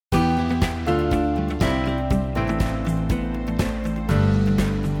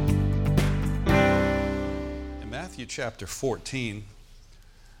Matthew chapter 14.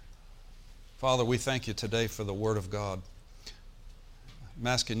 Father, we thank you today for the Word of God. I'm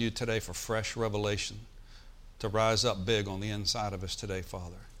asking you today for fresh revelation to rise up big on the inside of us today,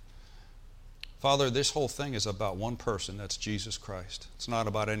 Father. Father, this whole thing is about one person, that's Jesus Christ. It's not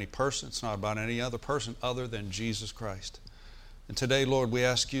about any person, it's not about any other person other than Jesus Christ. And today, Lord, we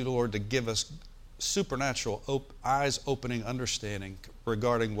ask you, Lord, to give us supernatural, eyes-opening understanding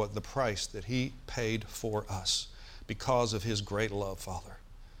regarding what the price that He paid for us because of His great love, Father.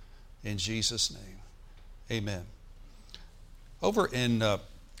 In Jesus' name, amen. Over in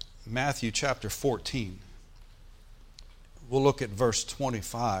Matthew chapter 14, we'll look at verse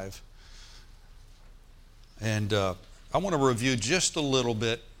 25. And I want to review just a little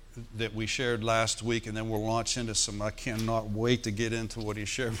bit that we shared last week, and then we'll launch into some. I cannot wait to get into what he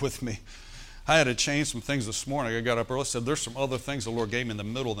shared with me. I had to change some things this morning. I got up early, said there's some other things the Lord gave me in the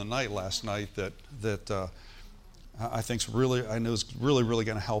middle of the night last night that I think I know is really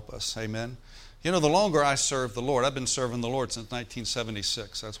going to help us. Amen. You know, the longer I serve the Lord, I've been serving the Lord since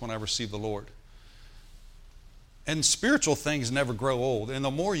 1976. That's when I received the Lord. And spiritual things never grow old. And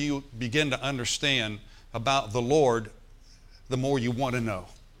the more you begin to understand about the Lord, the more you want to know.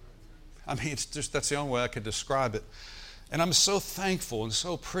 I mean, that's the only way I could describe it. And I'm so thankful and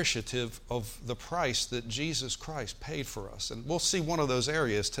so appreciative of the price that Jesus Christ paid for us. And we'll see one of those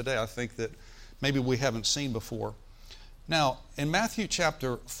areas today, I think, that maybe we haven't seen before. Now, in Matthew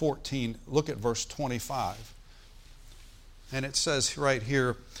chapter 14, look at verse 25. And it says right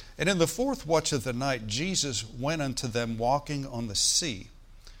here, "And in the fourth watch of the night, Jesus went unto them walking on the sea.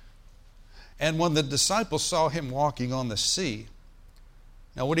 And when the disciples saw Him walking on the sea,"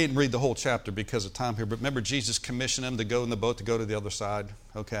 now, we didn't read the whole chapter because of time here, but remember Jesus commissioned them to go in the boat to go to the other side?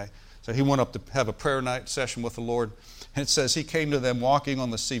 Okay. So He went up to have a prayer night session with the Lord. And it says, He came to them walking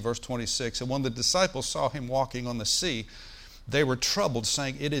on the sea, verse 26. "And when the disciples saw Him walking on the sea, they were troubled,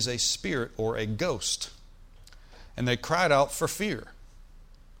 saying, It is a spirit or a ghost. And they cried out for fear."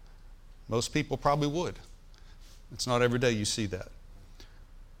 Most people probably would. It's not every day you see that.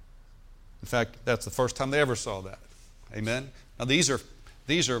 In fact, that's the first time they ever saw that. Amen? Now, these are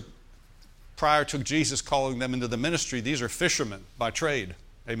prior to Jesus calling them into the ministry, these are fishermen by trade.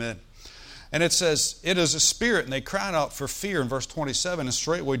 Amen. And it says, "It is a spirit," and they cried out for fear in verse 27. "And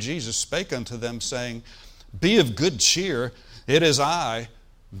straightway Jesus spake unto them, saying, Be of good cheer, it is I,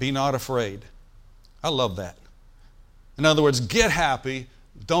 be not afraid." I love that. In other words, get happy,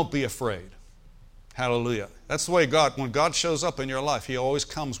 don't be afraid. Hallelujah. That's the way when God shows up in your life, He always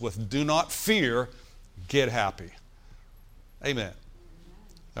comes with, do not fear, get happy. Amen.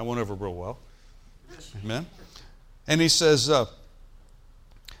 That went over real well. Amen. And He says,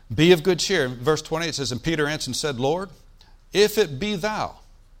 "Be of good cheer." In verse 28 it says, "And Peter answered and said, Lord, if it be Thou,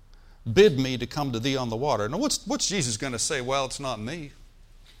 bid me to come to Thee on the water." Now what's Jesus going to say? Well, it's not me.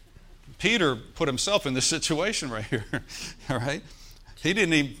 Peter put himself in this situation right here. All right?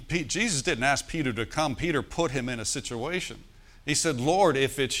 Jesus didn't ask Peter to come. Peter put him in a situation. He said, "Lord,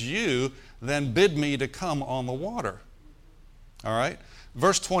 if it's You, then bid me to come on the water." All right?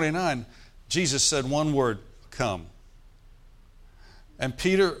 Verse 29, Jesus said one word, "Come." And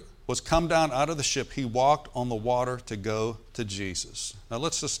Peter was come down out of the ship. He walked on the water to go to Jesus. Now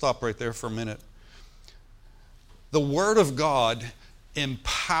let's just stop right there for a minute. The Word of God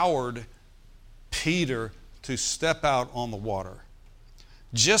empowered Peter to step out on the water.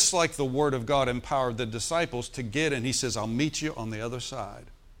 Just like the Word of God empowered the disciples to get in. He says, "I'll meet you on the other side."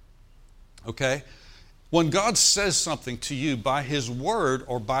 Okay? When God says something to you by His Word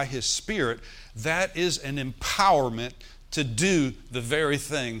or by His Spirit, that is an empowerment to do the very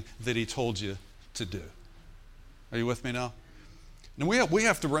thing that He told you to do. Are you with me now? And we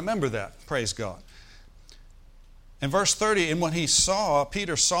have to remember that, praise God. In verse 30, "And when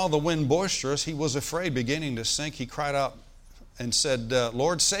Peter saw the wind boisterous, he was afraid, beginning to sink. He cried out and said,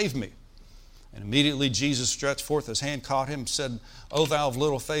 Lord, save me. And immediately Jesus stretched forth His hand, caught him, and said, O thou of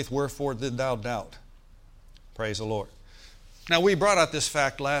little faith, wherefore did thou doubt?" Praise the Lord. Now, we brought out this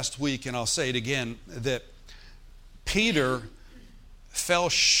fact last week, and I'll say it again, that Peter fell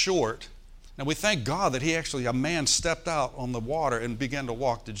short. Now, we thank God that a man stepped out on the water and began to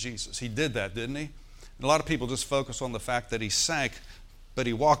walk to Jesus. He did that, didn't he? And a lot of people just focus on the fact that he sank, but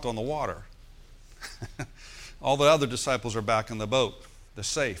he walked on the water. All the other disciples are back in the boat. They're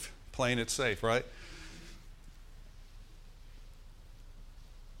safe, playing it safe, right?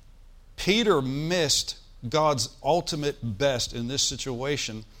 Peter missed God's ultimate best in this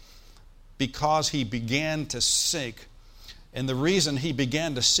situation because he began to sink. And the reason he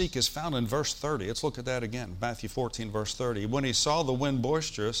began to seek is found in verse 30. Let's look at that again. Matthew 14, verse 30. "When he saw the wind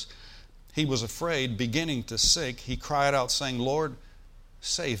boisterous, he was afraid, beginning to sink, he cried out, saying, Lord,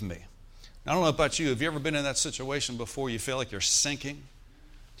 save me. I don't know about you. Have you ever been in that situation before? You feel like you're sinking?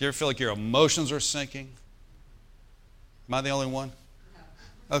 Do you ever feel like your emotions are sinking? Am I the only one?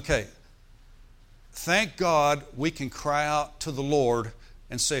 Okay. Thank God we can cry out to the Lord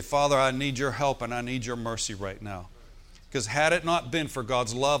and say, Father, I need your help and I need your mercy right now. Because had it not been for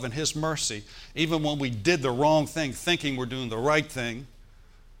God's love and his mercy, even when we did the wrong thing, thinking we're doing the right thing,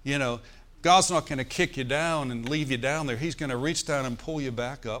 you know, God's not going to kick you down and leave you down there. He's going to reach down and pull you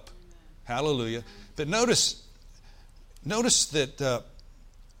back up. Hallelujah. But notice that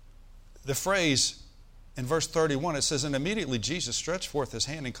the phrase in verse 31, it says, and immediately Jesus stretched forth his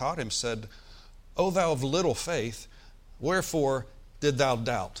hand and caught him, said, O thou of little faith, wherefore did thou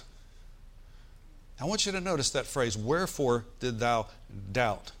doubt? I want you to notice that phrase, wherefore did thou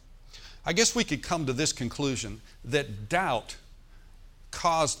doubt? I guess we could come to this conclusion that doubt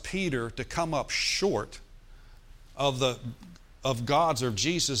caused Peter to come up short of God's or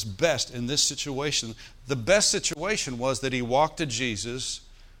Jesus' best in this situation. The best situation was that he walked to Jesus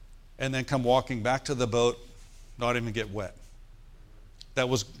and then come walking back to the boat, not even get wet. That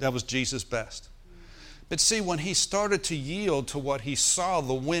was Jesus' best. But see, when he started to yield to what he saw,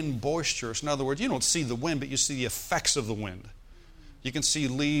 the wind boisterous, in other words, you don't see the wind, but you see the effects of the wind. You can see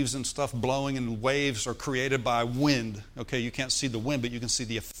leaves and stuff blowing, and waves are created by wind. Okay, you can't see the wind, but you can see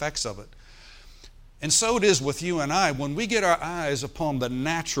the effects of it. And so it is with you and I. When we get our eyes upon the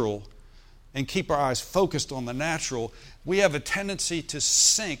natural and keep our eyes focused on the natural, we have a tendency to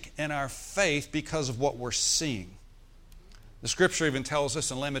sink in our faith because of what we're seeing. The Scripture even tells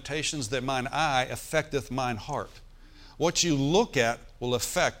us in Lamentations that mine eye affecteth mine heart. What you look at will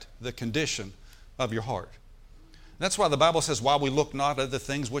affect the condition of your heart. That's why the Bible says, while we look not at the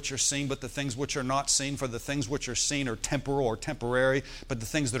things which are seen, but the things which are not seen, for the things which are seen are temporal or temporary, but the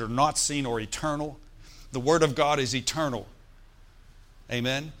things that are not seen are eternal. The Word of God is eternal.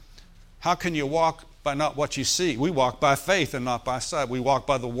 Amen? How can you walk by not what you see? We walk by faith and not by sight. We walk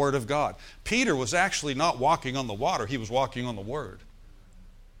by the Word of God. Peter was actually not walking on the water. He was walking on the Word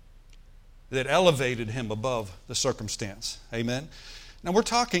that elevated him above the circumstance. Amen? Now we're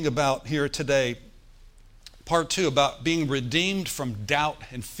talking about here today, part 2, about being redeemed from doubt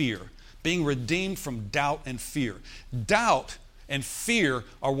and fear. Being redeemed from doubt and fear. Doubt and fear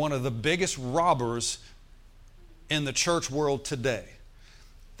are one of the biggest robbers in the church world today.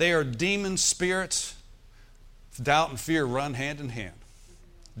 They are demon spirits. Doubt and fear run hand in hand.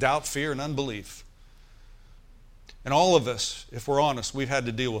 Doubt, fear, and unbelief. And all of us, if we're honest, we've had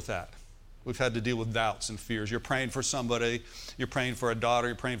to deal with that. We've had to deal with doubts and fears. You're praying for somebody. You're praying for a daughter.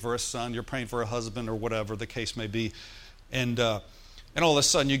 You're praying for a son. You're praying for a husband or whatever the case may be. And all of a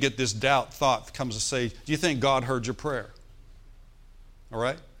sudden you get this doubt thought that comes to say, do you think God heard your prayer? All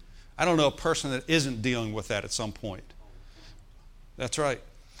right? I don't know a person that isn't dealing with that at some point. That's right.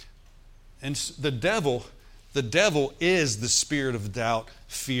 And the devil is the spirit of doubt,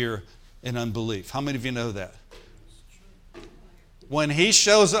 fear, and unbelief. How many of you know that? When he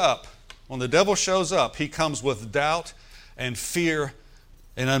shows up, when the devil shows up, he comes with doubt and fear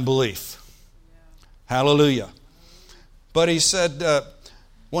and unbelief. Hallelujah. But he said,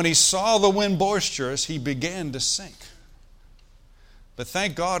 when he saw the wind boisterous, he began to sink. But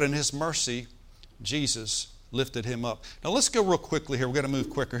thank God in his mercy, Jesus lifted him up. Now let's go real quickly here. We're going to move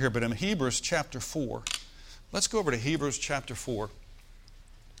quicker here. But in Hebrews chapter 4, let's go over to Hebrews chapter 4.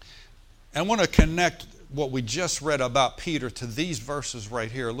 And I want to connect what we just read about Peter to these verses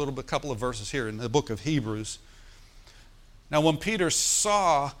right here, a couple of verses here in the book of Hebrews. Now when Peter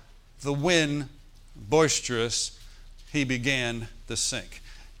saw the wind boisterous, he began to sink.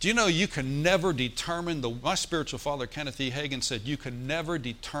 Do you know you can never determine, my spiritual father Kenneth E. Hagin said, you can never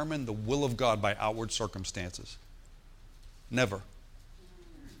determine the will of God by outward circumstances. Never.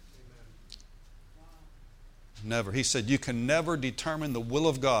 Never. He said you can never determine the will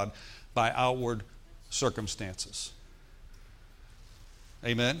of God by outward circumstances.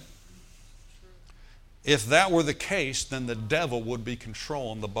 Amen? If that were the case, then the devil would be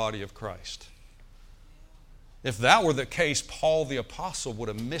controlling the body of Christ. If that were the case, Paul the Apostle would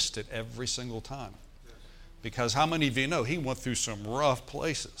have missed it every single time. Because how many of you know he went through some rough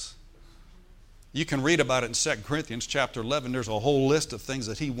places? You can read about it in 2 Corinthians chapter 11. There's a whole list of things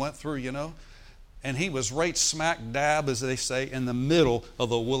that he went through, you know. And he was right smack dab, as they say, in the middle of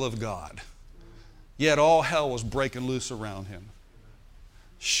the will of God. Yet all hell was breaking loose around him.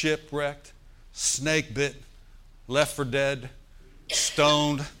 Shipwrecked, snake bit, left for dead,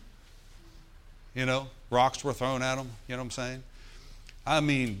 stoned, you know. Rocks were thrown at him, you know what I'm saying? I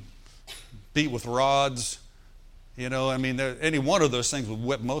mean, beat with rods, You know, I mean, any one of those things would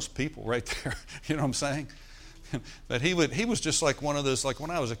whip most people right there. You know what I'm saying? But he was just like one of those, like when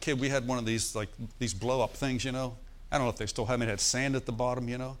I was a kid, we had one of these, like these blow-up things, you know. I don't know if they still have them. It had sand at the bottom,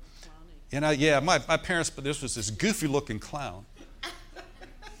 you know. And my parents, but this was this goofy-looking clown.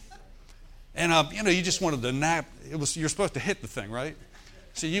 And, you know, you just wanted to nap. You're supposed to hit the thing, right?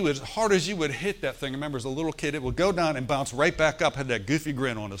 So as hard as you would hit that thing, I remember as a little kid, it would go down and bounce right back up, had that goofy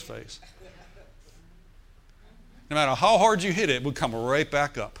grin on his face. No matter how hard you hit it, it would come right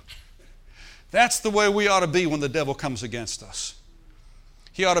back up. That's the way we ought to be when the devil comes against us.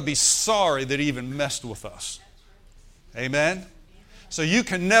 He ought to be sorry that he even messed with us. Amen? So you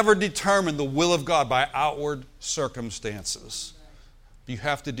can never determine the will of God by outward circumstances. You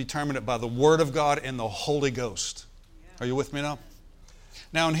have to determine it by the Word of God and the Holy Ghost. Are you with me now?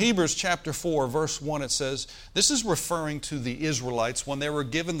 Now in Hebrews chapter 4, verse 1, it says, this is referring to the Israelites when they were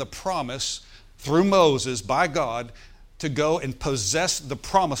given the promise through Moses by God to go and possess the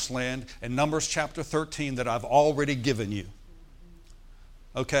promised land in Numbers chapter 13 that I've already given you.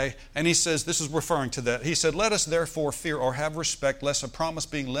 Okay? And he says, this is referring to that. He said, let us therefore fear or have respect, lest a promise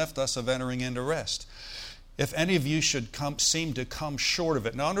being left us of entering into rest. If any of you should seem to come short of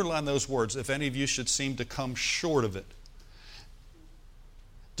it. Now underline those words, if any of you should seem to come short of it.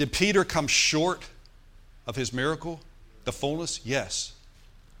 Did Peter come short of his miracle? The fullness? Yes.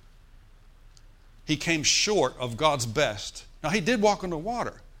 He came short of God's best. Now he did walk on the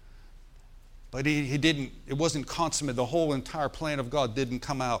water. But he didn't, it wasn't consummate. The whole entire plan of God didn't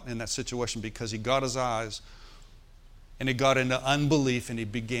come out in that situation because he got his eyes and he got into unbelief and he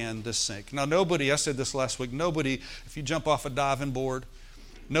began to sink. Now nobody, I said this last week, nobody, if you jump off a diving board,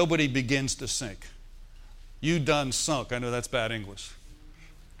 nobody begins to sink. You done sunk. I know that's bad English.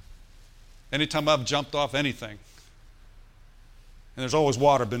 Anytime I've jumped off anything, and there's always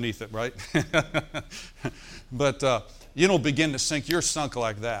water beneath it, right? But you don't begin to sink. You're sunk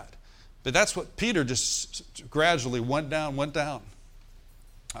like that. But that's what Peter just gradually went down. All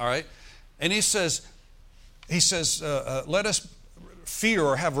right? And he says, let us fear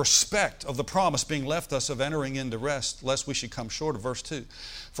or have respect of the promise being left us of entering into rest, lest we should come short of verse 2.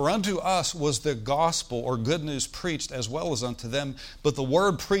 For unto us was the gospel or good news preached as well as unto them, but the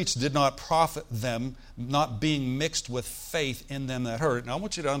word preached did not profit them, not being mixed with faith in them that heard it. Now I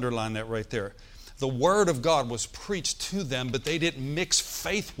want you to underline that right there. The word of God was preached to them, but they didn't mix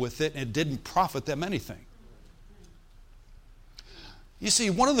faith with it, and it didn't profit them anything. You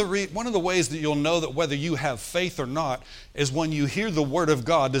see, one of the ways that you'll know that whether you have faith or not is when you hear the Word of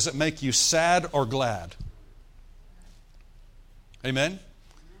God, does it make you sad or glad? Amen?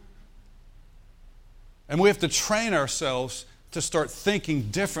 And we have to train ourselves to start thinking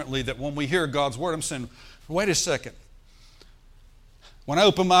differently, that when we hear God's Word, I'm saying, wait a second. When I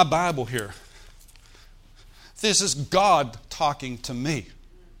open my Bible here, this is God talking to me.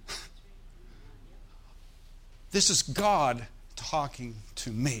 This is God talking to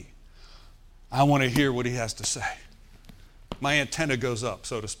me. I want to hear what he has to say. My antenna goes up,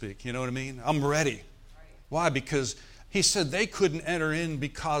 so to speak. You know what I mean? I'm ready. Why? Because he said they couldn't enter in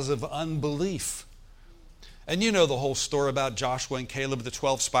because of unbelief. And you know the whole story about Joshua and Caleb. The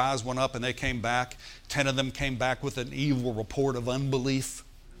 12 spies went up and they came back. 10 of them came back with an evil report of unbelief.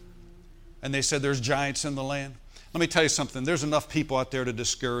 And they said there's giants in the land. Let me tell you something. There's enough people out there to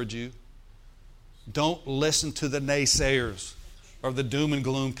discourage you. Don't listen to the naysayers or the doom and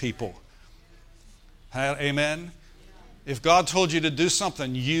gloom people. Amen? If God told you to do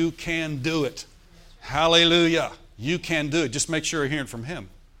something, you can do it. Hallelujah. You can do it. Just make sure you're hearing from Him.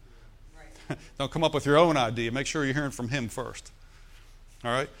 Don't come up with your own idea. Make sure you're hearing from Him first.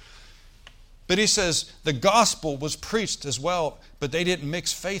 All right? But he says, the gospel was preached as well, but they didn't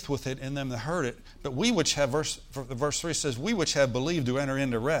mix faith with it in them that heard it. But we which have, verse 3 says, we which have believed do enter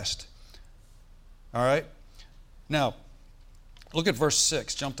into rest. All right? Now, look at verse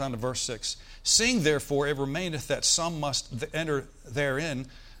 6. Jump down to verse 6. Seeing therefore it remaineth that some must enter therein,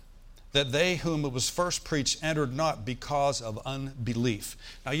 that they whom it was first preached entered not because of unbelief.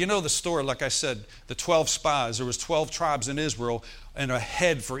 Now you know the story, like I said, the 12 spies. There was 12 tribes in Israel, and a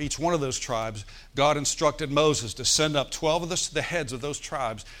head for each one of those tribes. God instructed Moses to send up 12 of the heads of those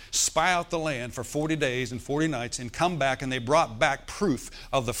tribes, spy out the land for 40 days and 40 nights, and come back, and they brought back proof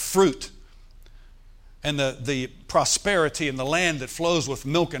of the fruit and the prosperity in the land that flows with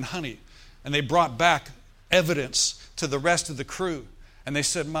milk and honey. And they brought back evidence to the rest of the crew. And they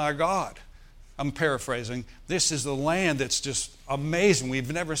said, my God, I'm paraphrasing, this is the land that's just amazing.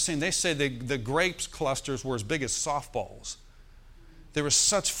 We've never seen. They say the grapes clusters were as big as softballs. There was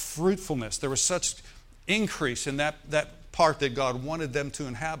such fruitfulness. There was such increase in that part that God wanted them to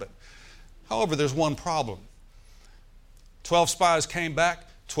inhabit. However, there's one problem. 12 spies came back.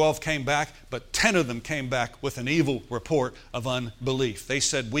 12 came back, but 10 of them came back with an evil report of unbelief. They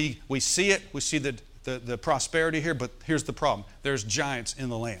said, we see it, we see the prosperity here, but here's the problem. There's giants in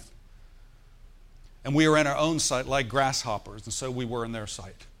the land. And we are in our own sight like grasshoppers, and so we were in their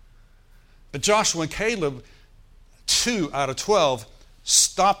sight. But Joshua and Caleb, 2 out of 12,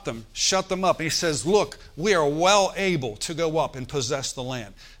 stopped them, shut them up. And he says, look, we are well able to go up and possess the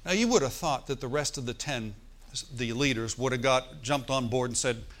land. Now you would have thought that the rest of the 10, the leaders, would have jumped on board and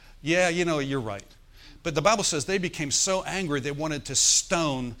said, yeah, you're right. But the Bible says they became so angry they wanted to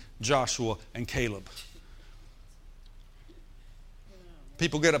stone Joshua and Caleb.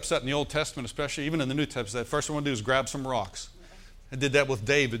 People get upset in the Old Testament, especially even in the New Testament. The first thing they want to do is grab some rocks. I did that with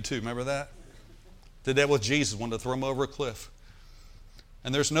David too, remember that? Did that with Jesus, wanted to throw him over a cliff.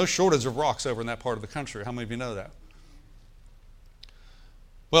 And there's no shortage of rocks over in that part of the country. How many of you know that?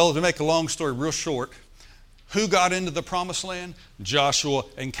 Well, to make a long story real short, who got into the promised land? Joshua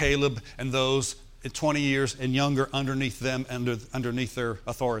and Caleb and those 20 years and younger underneath them, underneath their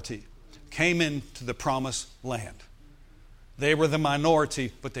authority, came into the promised land. They were the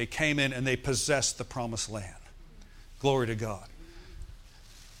minority, but they came in and they possessed the promised land. Glory to God.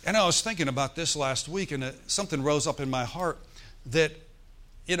 And I was thinking about this last week, and something rose up in my heart that,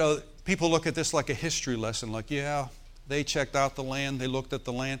 people look at this like a history lesson, like, yeah, they checked out the land, they looked at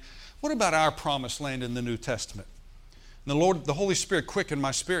the land. What about our promised land in the New Testament? And the Holy Spirit quickened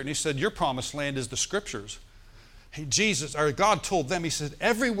my spirit, and He said, your promised land is the Scriptures. God told them, He said,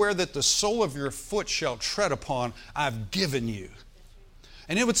 everywhere that the sole of your foot shall tread upon, I've given you.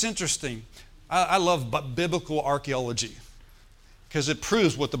 And what's interesting, I love biblical archaeology because it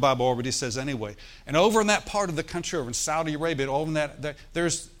proves what the Bible already says anyway. And over in that part of the country, over in Saudi Arabia, over in that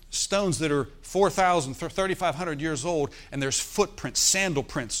there's stones that are 4,000, 3,500 years old, and there's footprints, sandal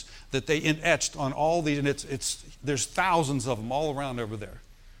prints that they etched on all these, and there's thousands of them all around over there.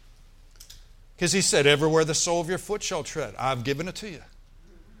 Because He said, everywhere the sole of your foot shall tread, I've given it to you.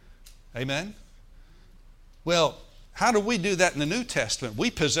 Amen? Well, how do we do that in the New Testament? We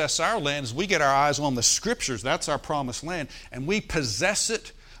possess our lands. We get our eyes on the Scriptures. That's our promised land. And we possess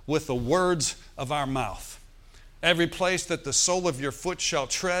it with the words of our mouth. Every place that the sole of your foot shall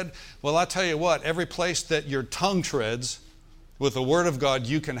tread, well, I tell you what, every place that your tongue treads with the Word of God,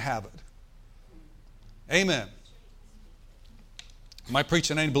 you can have it. Amen. Am I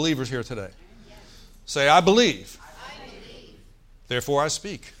preaching any believers here today? Yes. Say, I believe. Therefore I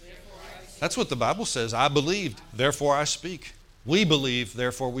speak. That's what the Bible says. I believed, therefore I speak. We believe,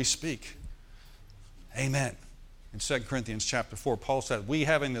 therefore we speak. Amen. In 2 Corinthians chapter 4, Paul said, we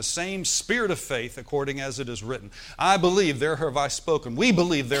having the same spirit of faith according as it is written. I believe, therefore have I spoken. We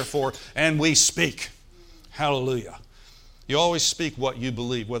believe, therefore, and we speak. Hallelujah. You always speak what you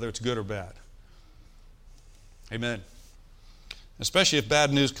believe, whether it's good or bad. Amen. Especially if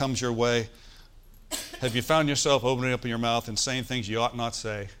bad news comes your way. Have you found yourself opening up your mouth and saying things you ought not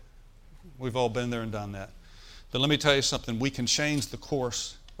say? We've all been there and done that. But let me tell you something. We can change the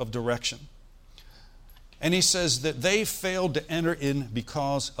course of direction. And he says that they failed to enter in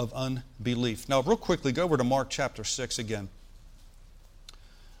because of unbelief. Now, real quickly, go over to Mark chapter 6 again.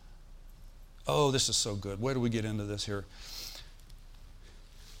 Oh, this is so good. Where do we get into this here?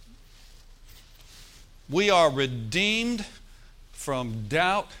 We are redeemed from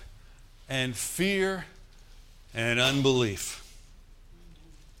doubt and fear and unbelief.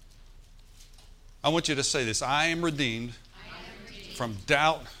 I want you to say this. I am redeemed, from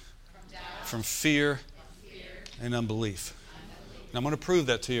doubt, from fear, and unbelief. And I'm going to prove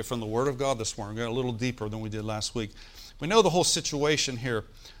that to you from the Word of God this morning. We're going a little deeper than we did last week. We know the whole situation here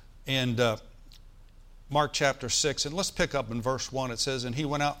in Mark chapter 6. And let's pick up in verse 1. It says, and he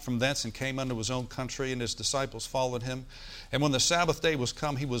went out from thence and came unto his own country, and his disciples followed him. And when the Sabbath day was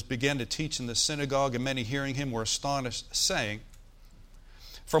come, he began to teach in the synagogue, and many hearing him were astonished, saying,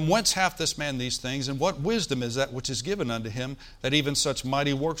 from whence hath this man these things, and what wisdom is that which is given unto him, that even such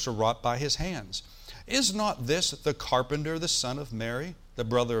mighty works are wrought by his hands? Is not this the carpenter, the son of Mary, the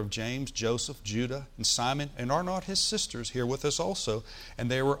brother of James, Joseph, Judah, and Simon? And are not his sisters here with us also?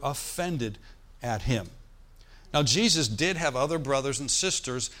 And they were offended at him. Now Jesus did have other brothers and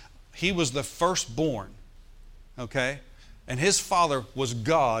sisters. He was the firstborn, okay? And his father was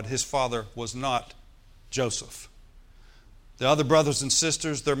God. His father was not Joseph. The other brothers and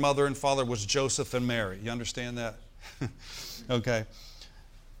sisters, their mother and father was Joseph and Mary. You understand that? Okay.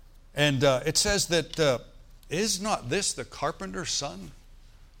 And it says that, is not this the carpenter's son?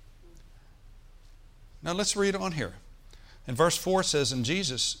 Now let's read on here. In verse 4 it says, and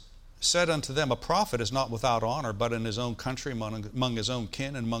Jesus said unto them, a prophet is not without honor, but in his own country, among his own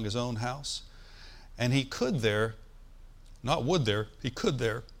kin, and among his own house. And he could there Not would there, he could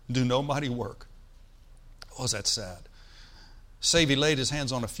there do no mighty work. Oh, is that sad? Save he laid his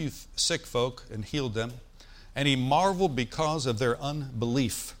hands on a few sick folk and healed them. And he marveled because of their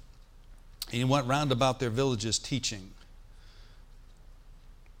unbelief. And he went round about their villages teaching.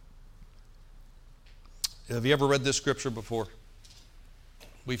 Have you ever read this scripture before?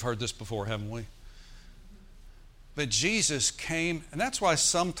 We've heard this before, haven't we? But Jesus came, and that's why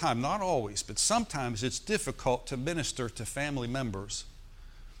sometimes, not always, but sometimes it's difficult to minister to family members.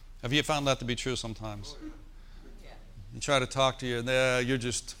 Have you found that to be true sometimes? You try to talk to you, and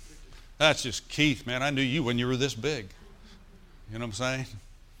that's just Keith, man. I knew you when you were this big. You know what I'm saying?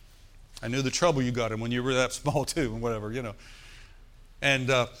 I knew the trouble you got in when you were that small too, and whatever, you know.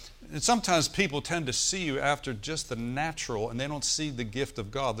 And sometimes people tend to see you after just the natural, and they don't see the gift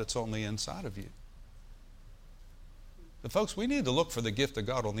of God that's on the inside of you. But folks, we need to look for the gift of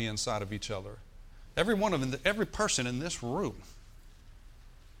God on the inside of each other. Every person in this room,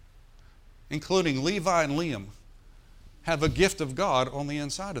 including Levi and Liam, have a gift of God on the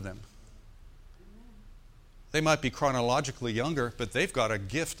inside of them. They might be chronologically younger, but they've got a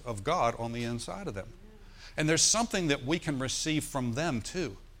gift of God on the inside of them. And there's something that we can receive from them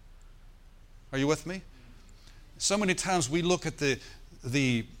too. Are you with me? So many times we look at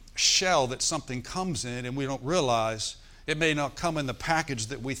the shell that something comes in, and we don't realize it may not come in the package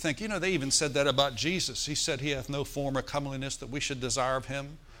that we think. You know, they even said that about Jesus. He said he hath no form or comeliness that we should desire of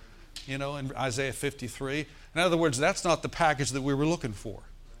him. You know, in Isaiah 53. In other words, that's not the package that we were looking for.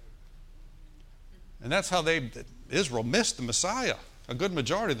 And that's how Israel missed the Messiah. A good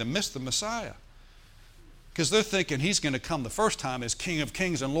majority of them missed the Messiah. Because they're thinking he's going to come the first time as King of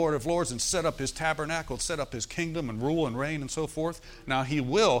Kings and Lord of Lords and set up his tabernacle, set up his kingdom and rule and reign and so forth. Now he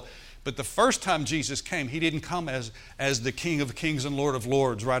will. But the first time Jesus came, he didn't come as the King of Kings and Lord of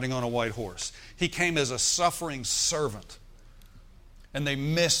Lords riding on a white horse. He came as a suffering servant. And they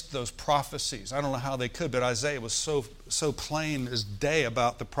missed those prophecies. I don't know how they could, but Isaiah was so plain as day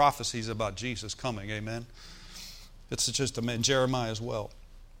about the prophecies about Jesus coming. Amen? It's just Jeremiah as well.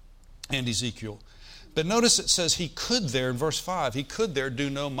 And Ezekiel. But notice it says he could there, in verse 5, he could there do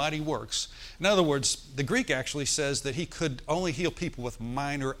no mighty works. In other words, the Greek actually says that he could only heal people with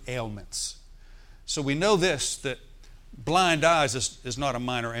minor ailments. So we know this, that blind eyes is not a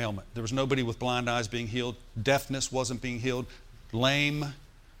minor ailment. There was nobody with blind eyes being healed. Deafness wasn't being healed. Lame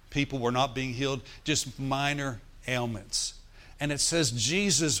people were not being healed, just minor ailments. And it says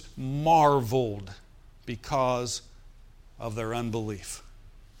Jesus marveled because of their unbelief.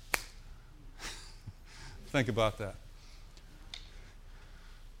 Think about that.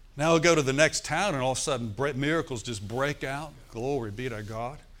 Now we'll go to the next town, and all of a sudden miracles just break out. Glory be to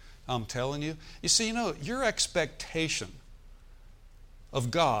God. I'm telling you. You see, your expectation of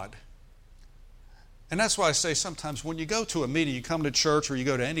God. And that's why I say sometimes when you go to a meeting, you come to church or you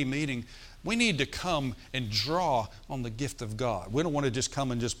go to any meeting, we need to come and draw on the gift of God. We don't want to just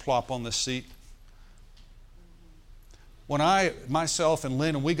come and just plop on the seat. When myself and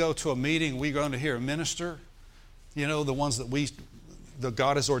Lynn, and we go to a meeting, we're going to hear a minister, the ones that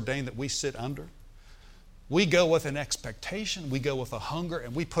God has ordained that we sit under. We go with an expectation, we go with a hunger,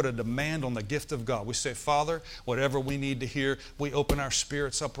 and we put a demand on the gift of God. We say, Father, whatever we need to hear, we open our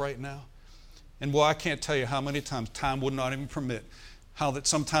spirits up right now. And boy, I can't tell you how many times time would not even permit. How that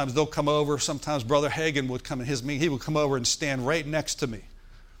sometimes they'll come over, sometimes Brother Hagin would come in his meeting, he would come over and stand right next to me.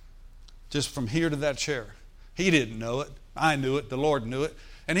 Just from here to that chair. He didn't know it. I knew it. The Lord knew it.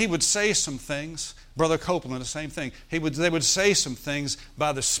 And he would say some things. Brother Copeland, the same thing. They would say some things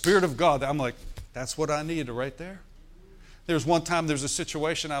by the Spirit of God that I'm like, that's what I needed right there. There was one time, there was a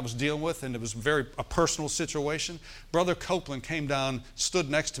situation I was dealing with, and it was a personal situation. Brother Copeland came down, stood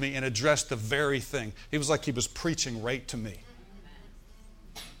next to me, and addressed the very thing. It was like he was preaching right to me.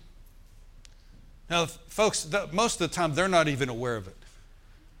 Now, folks, most of the time, they're not even aware of it.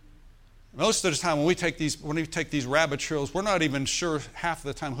 Most of the time when we take these rabbit trails, we're not even sure half of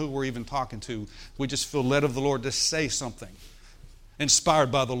the time who we're even talking to. We just feel led of the Lord to say something, inspired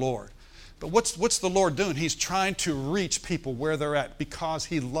by the Lord. But what's the Lord doing? He's trying to reach people where they're at because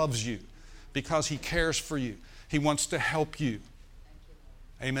He loves you, because He cares for you. He wants to help you.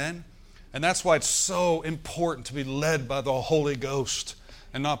 Amen? And that's why it's so important to be led by the Holy Ghost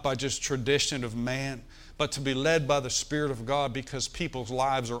and not by just tradition of man, but to be led by the Spirit of God because people's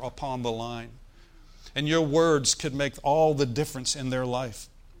lives are upon the line. And your words could make all the difference in their life.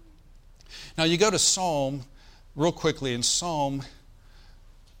 Now you go to Psalm, real quickly, in Psalm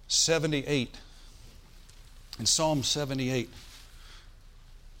 78. In Psalm 78.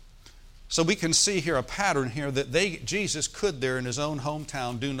 So we can see here a pattern here that Jesus could there in His own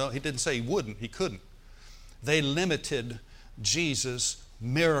hometown do no. He didn't say He wouldn't. He couldn't. They limited Jesus'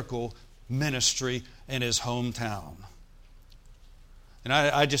 miracle ministry in his hometown. And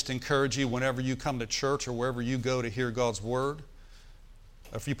I just encourage you, whenever you come to church or wherever you go to hear God's Word,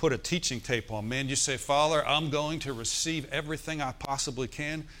 if you put a teaching tape on, man, you say, Father, I'm going to receive everything I possibly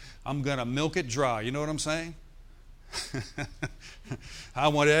can. I'm going to milk it dry. You know what I'm saying? I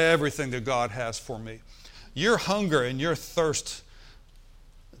want everything that God has for me. Your hunger and your thirst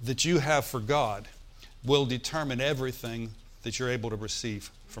that you have for God will determine everything that you're able to receive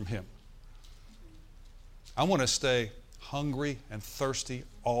from Him. I want to stay hungry and thirsty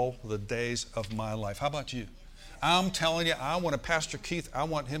all the days of my life. How about you? I'm telling you, I want Pastor Keith, I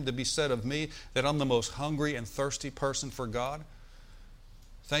want him to be said of me that I'm the most hungry and thirsty person for God.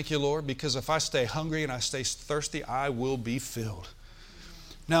 Thank you, Lord, because if I stay hungry and I stay thirsty, I will be filled.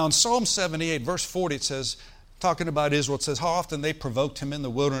 Now in Psalm 78, verse 40, it says, talking about Israel, it says, how often they provoked him in the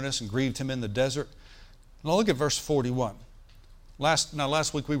wilderness and grieved him in the desert. Now look at verse 41.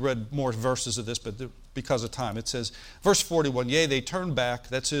 Last week we read more verses of this, but because of time, it says, verse 41, yea, they turned back,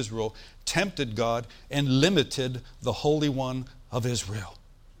 that's Israel, tempted God, and limited the Holy One of Israel.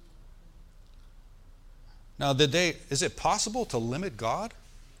 Now, is it possible to limit God?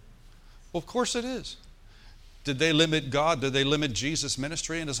 Well, of course it is. Did they limit God? Did they limit Jesus'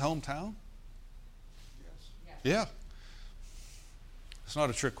 ministry in his hometown? Yes. Yeah. It's not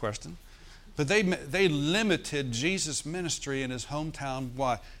a trick question. But they limited Jesus' ministry in his hometown.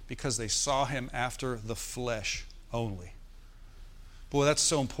 Why? Because they saw him after the flesh only. Boy, that's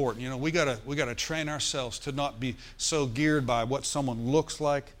so important. You know, we gotta train ourselves to not be so geared by what someone looks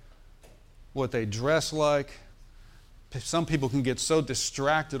like, what they dress like. Some people can get so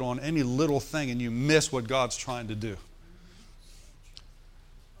distracted on any little thing and you miss what God's trying to do.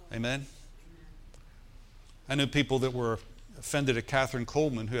 Amen? I knew people that were offended at Catherine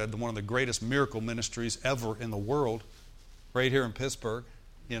Coleman, who had one of the greatest miracle ministries ever in the world, right here in Pittsburgh,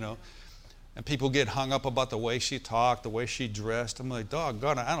 you know. And people get hung up about the way she talked, the way she dressed. I'm like,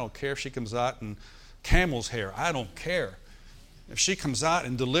 doggone it, I don't care if she comes out in camel's hair. I don't care. If she comes out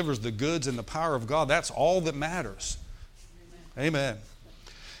and delivers the goods and the power of God, that's all that matters. Amen.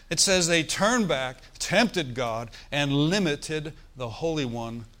 It says they turned back, tempted God, and limited the Holy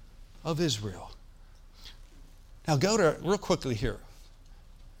One of Israel. Now go to, real quickly here,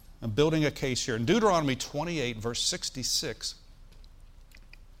 I'm building a case here. In Deuteronomy 28, verse 66,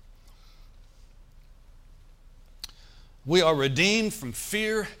 we are redeemed from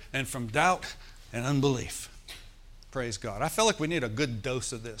fear and from doubt and unbelief. Praise God. I feel like we need a good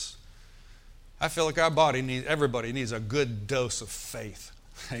dose of this. I feel like everybody needs a good dose of faith.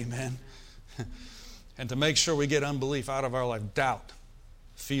 Amen. And to make sure we get unbelief out of our life, doubt,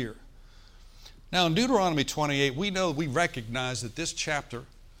 fear. Now in Deuteronomy 28, we recognize that this chapter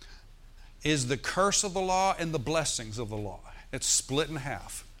is the curse of the law and the blessings of the law. It's split in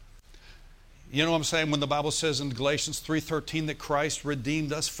half. You know what I'm saying? When the Bible says in Galatians 3:13 that Christ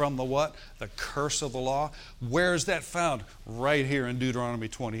redeemed us from the what? The curse of the law. Where is that found? Right here in Deuteronomy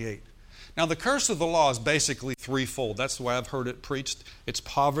 28. Now the curse of the law is basically threefold. That's the way I've heard it preached. It's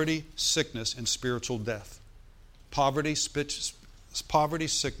poverty, sickness, and spiritual death. Poverty, sickness,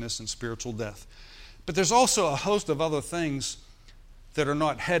 and spiritual death. But there's also a host of other things that are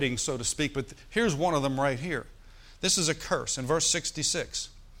not headings, so to speak, but here's one of them right here. This is a curse in verse 66.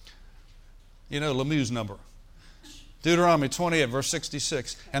 You know Lemieux's number. Deuteronomy 28, verse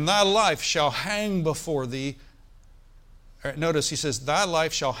 66. And thy life shall hang before thee. Notice he says, thy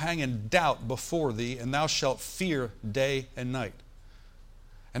life shall hang in doubt before thee, and thou shalt fear day and night.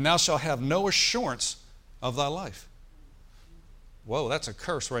 And thou shalt have no assurance of thy life. Whoa, that's a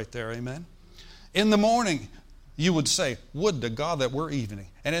curse right there, amen? In the morning, you would say, would to God that were evening.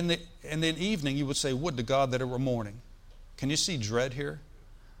 And in the evening, you would say, would to God that it were morning. Can you see dread here?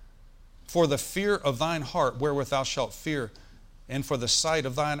 For the fear of thine heart wherewith thou shalt fear, and for the sight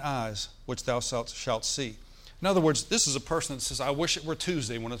of thine eyes which thou shalt see. In other words, this is a person that says, I wish it were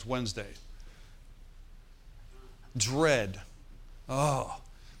Tuesday when it's Wednesday. Dread. Oh.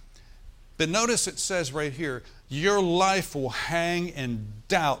 But notice it says right here, your life will hang in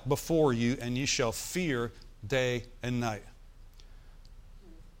doubt before you, and you shall fear day and night.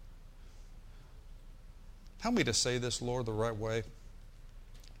 Help me to say this, Lord, the right way.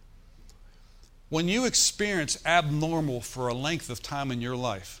 When you experience abnormal for a length of time in your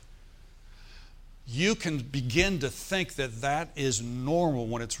life, you can begin to think that that is normal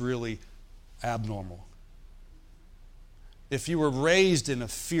when it's really abnormal. If you were raised in a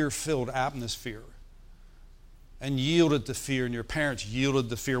fear-filled atmosphere and yielded to fear, and your parents yielded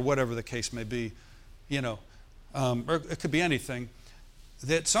to fear, whatever the case may be, or it could be anything,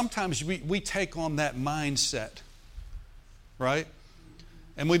 that sometimes we take on that mindset right?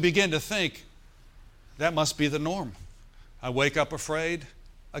 And we begin to think, that must be the norm. I wake up afraid.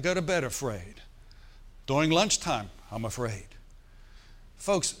 I go to bed afraid. During lunchtime, I'm afraid.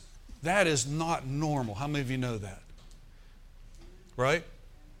 Folks, that is not normal. How many of you know that? Right?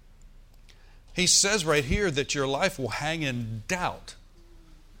 He says right here that your life will hang in doubt.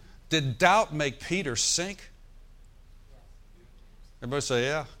 Did doubt make Peter sink? Everybody say,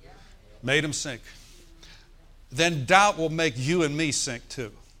 yeah. Made him sink. Then doubt will make you and me sink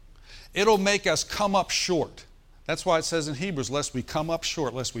too. It'll make us come up short. That's why it says in Hebrews, lest we come up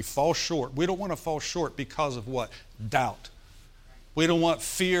short, lest we fall short. We don't want to fall short because of what? Doubt. We don't want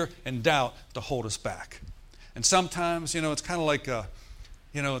fear and doubt to hold us back. And sometimes, it's kind of like,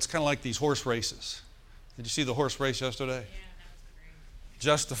 it's kind of like these horse races. Did you see the horse race yesterday? Yeah, that was great.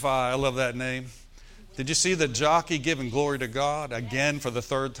 Justify, I love that name. Did you see the jockey giving glory to God again for the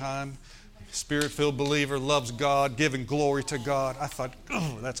third time? Spirit-filled believer, loves God, giving glory to God. I thought,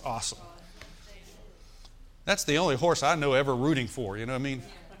 oh, that's awesome. That's the only horse I know ever rooting for, you know what I mean?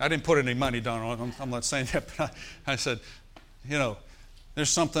 I didn't put any money down on him. I'm not saying that, but I said, there's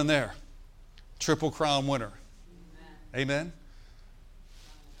something there. Triple Crown winner. Amen?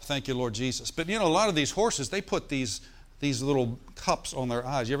 Thank you, Lord Jesus. But, a lot of these horses, they put these little cups on their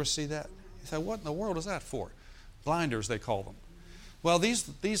eyes. You ever see that? You say, what in the world is that for? Blinders, they call them. Well, these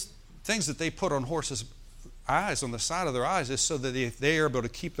things that they put on horses' eyes, on the side of their eyes, is so that they are able to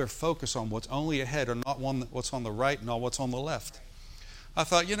keep their focus on what's only ahead and not what's on the right and not what's on the left. I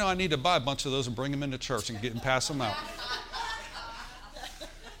thought, I need to buy a bunch of those and bring them into church and pass them out.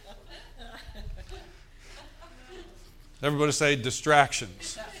 Everybody say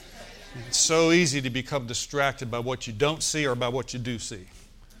distractions. It's so easy to become distracted by what you don't see or by what you do see.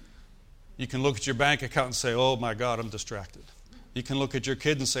 You can look at your bank account and say, oh my God, I'm distracted. You can look at your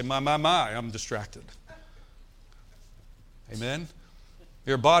kid and say, my, I'm distracted. Amen?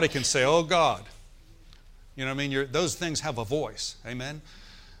 Your body can say, oh God. You know what I mean? Those things have a voice. Amen?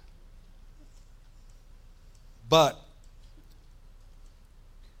 But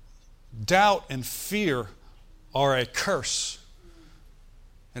doubt and fear are a curse,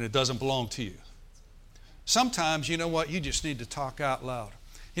 and it doesn't belong to you. Sometimes, you know what? You just need to talk out loud.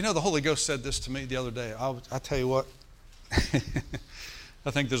 The Holy Ghost said this to me the other day. I'll tell you what.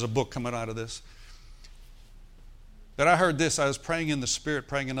 I think there's a book coming out of this. But I heard this. I was praying in the Spirit,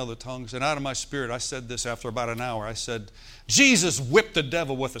 praying in other tongues, and out of my spirit I said this after about an hour. I said, Jesus whipped the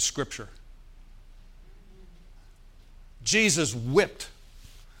devil with a scripture. Jesus whipped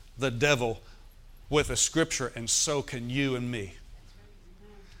the devil with a scripture, and so can you and me.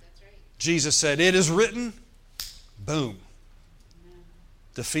 That's right. Jesus said, it is written, boom.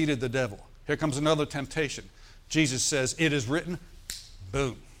 Defeated the devil. Here comes another temptation. Jesus says, it is written,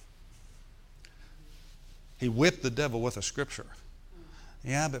 boom. He whipped the devil with a scripture.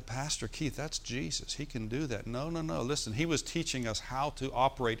 Yeah, but Pastor Keith, that's Jesus. He can do that. No. Listen, he was teaching us how to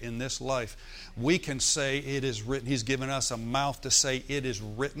operate in this life. We can say it is written. He's given us a mouth to say it is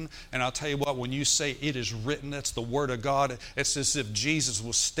written. And I'll tell you what, when you say it is written, that's the Word of God. It's as if Jesus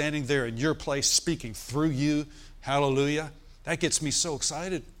was standing there in your place speaking through you. Hallelujah. That gets me so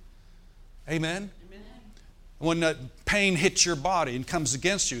excited. Amen. When that pain hits your body and comes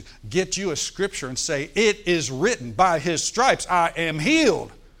against you, get you a scripture and say, it is written, by His stripes I am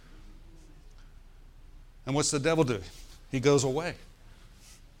healed. And what's the devil do? He goes away.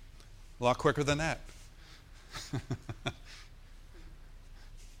 A lot quicker than that.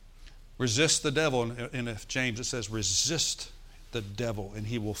 Resist the devil. In James it says, resist the devil and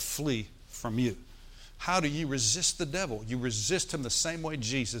he will flee from you. How do you resist the devil? You resist him the same way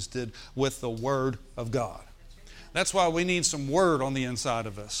Jesus did with the Word of God. That's why we need some Word on the inside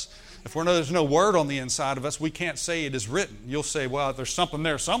of us. If there's no Word on the inside of us, we can't say it is written. You'll say, well, there's something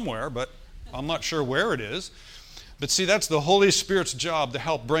there somewhere, but I'm not sure where it is. But see, that's the Holy Spirit's job to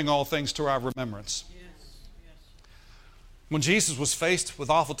help bring all things to our remembrance. When Jesus was faced with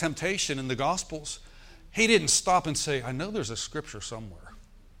awful temptation in the Gospels, He didn't stop and say, I know there's a scripture somewhere.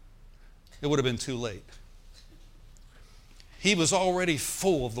 It would have been too late. He was already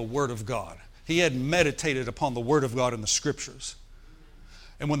full of the Word of God. He had meditated upon the Word of God in the Scriptures.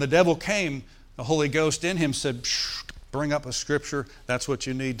 And when the devil came, the Holy Ghost in him said, bring up a scripture. That's what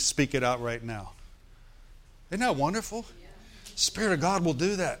you need. Speak it out right now. Isn't that wonderful? Spirit of God will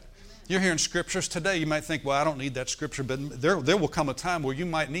do that. You're hearing scriptures today. You might think, well, I don't need that scripture. But there will come a time where you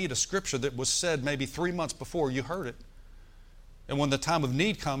might need a scripture that was said maybe 3 months before you heard it. And when the time of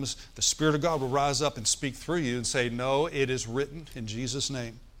need comes, the Spirit of God will rise up and speak through you and say, no, it is written in Jesus'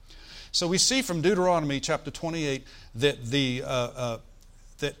 name. So we see from Deuteronomy chapter 28 that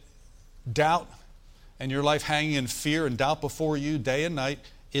that doubt and your life hanging in fear and doubt before you day and night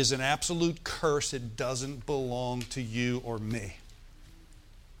is an absolute curse. It doesn't belong to you or me.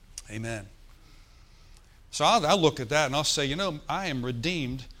 Amen. So I'll look at that and I'll say, I am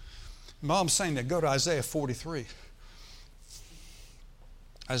redeemed. Mom's saying that. Go to Isaiah 43.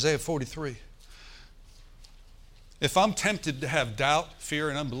 Isaiah 43. If I'm tempted to have doubt, fear,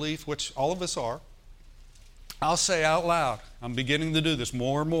 and unbelief, which all of us are, I'll say out loud, I'm beginning to do this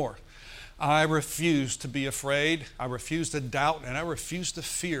more and more, I refuse to be afraid, I refuse to doubt, and I refuse to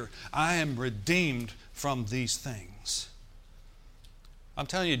fear. I am redeemed from these things. I'm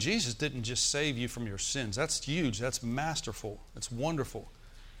telling you, Jesus didn't just save you from your sins. That's huge. That's masterful. That's wonderful.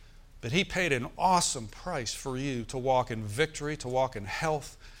 But He paid an awesome price for you to walk in victory, to walk in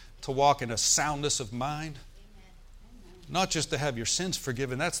health, to walk in a soundness of mind. Not just to have your sins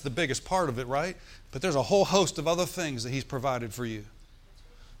forgiven. That's the biggest part of it, right? But there's a whole host of other things that He's provided for you.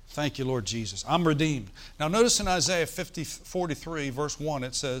 Thank you, Lord Jesus. I'm redeemed. Now notice in Isaiah 43, verse 1,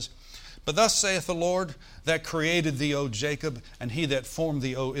 it says, "But thus saith the Lord that created thee, O Jacob, and He that formed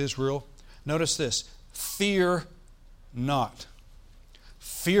thee, O Israel." Notice this, fear not.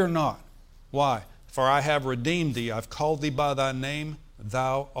 Fear not. Why? For I have redeemed thee. I've called thee by thy name.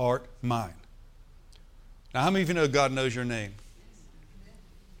 Thou art mine. Now, how many of you know God knows your name?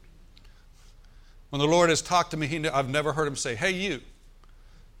 When the Lord has talked to me, I've never heard Him say, "Hey, you."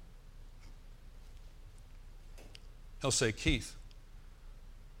 He'll say, "Keith."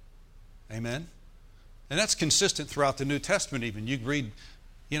 Amen? And that's consistent throughout the New Testament even. You read,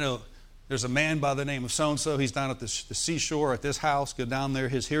 there's a man by the name of so-and-so. He's down at the seashore at this house. Go down there.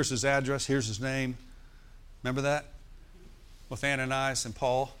 Here's his address. Here's his name. Remember that? With Ananias and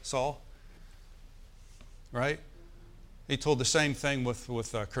Saul. Right? He told the same thing with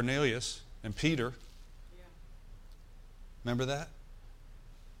Cornelius and Peter. Remember that?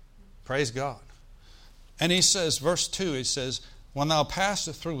 Praise God. And he says, verse 2, he says, "When thou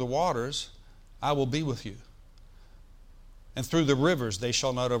passest through the waters, I will be with you. And through the rivers, they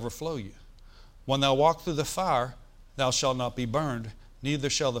shall not overflow you. When thou walk through the fire, thou shalt not be burned, neither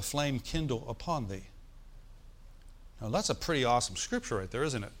shall the flame kindle upon thee." Now, that's a pretty awesome scripture right there,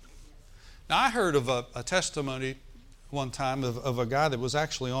 isn't it? Now, I heard of a testimony one time of a guy that was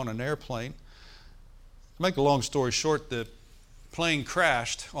actually on an airplane. To make a long story short, the plane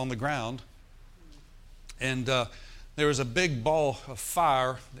crashed on the ground, and there was a big ball of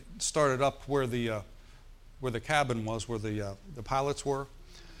fire that started up where the cabin was, where the pilots were.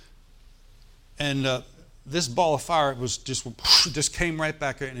 And this ball of fire was just came right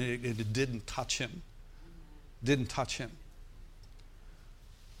back, and it didn't touch him. Didn't touch him.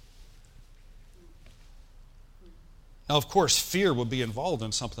 Now, of course, fear would be involved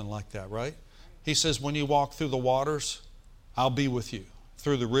in something like that, right? He says, "When you walk through the waters, I'll be with you.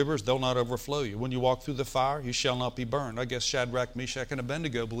 Through the rivers, they'll not overflow you. When you walk through the fire, you shall not be burned." I guess Shadrach, Meshach, and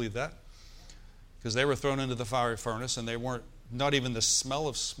Abednego believed that, because they were thrown into the fiery furnace and not even the smell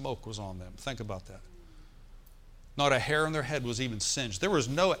of smoke was on them. Think about that. Not a hair on their head was even singed. There was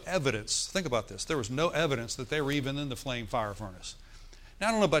no evidence, think about this, there was no evidence that they were even in the flame fire furnace. Now,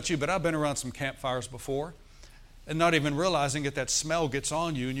 I don't know about you, but I've been around some campfires before, and not even realizing that smell gets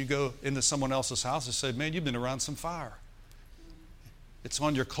on you, and you go into someone else's house and say, "Man, you've been around some fire. It's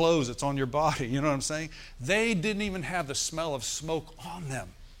on your clothes, it's on your body." You know what I'm saying? They didn't even have the smell of smoke on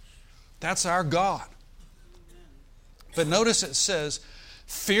them. That's our God. But notice it says,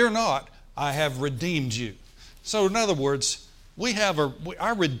 "Fear not, I have redeemed you." So in other words,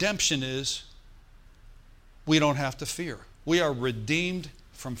 our redemption is we don't have to fear. We are redeemed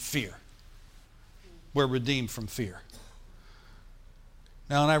from fear. We're redeemed from fear.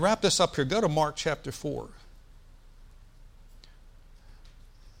 Now, and I wrap this up here. Go to Mark chapter 4.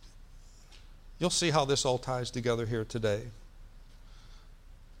 You'll see how this all ties together here today.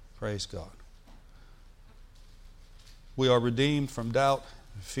 Praise God. We are redeemed from doubt,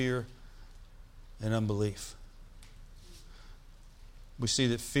 fear, and unbelief. We see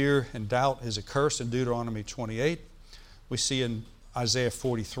that fear and doubt is a curse in Deuteronomy 28. We see in Isaiah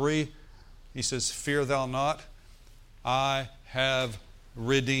 43, he says, "Fear thou not, I have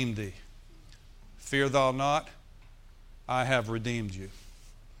redeemed thee." Fear thou not, I have redeemed you.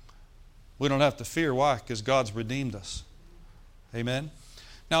 We don't have to fear. Why? Because God's redeemed us. Amen?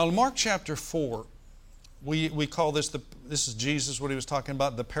 Now, in Mark chapter 4, we call this is Jesus, what He was talking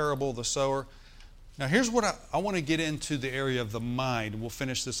about, the parable of the sower. Now, here's what I want to get into the area of the mind. We'll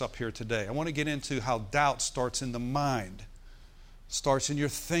finish this up here today. I want to get into how doubt starts in the mind. It starts in your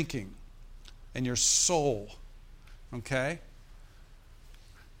thinking and your soul. Okay?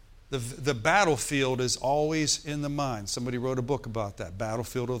 The battlefield is always in the mind. Somebody wrote a book about that,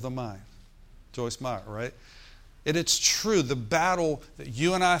 Battlefield of the Mind. Joyce Meyer, right? It's true. The battle that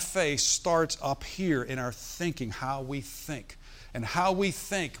you and I face starts up here in our thinking, how we think. And how we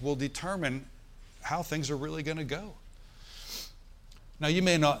think will determine how things are really going to go. Now, you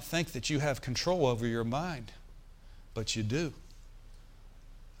may not think that you have control over your mind, but you do.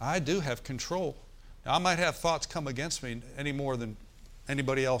 I do have control. Now, I might have thoughts come against me any more than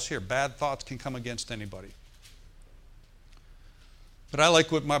anybody else here. Bad thoughts can come against anybody. But I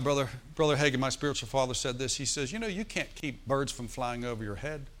like what my brother Hagin, my spiritual father, said this. He says, you can't keep birds from flying over your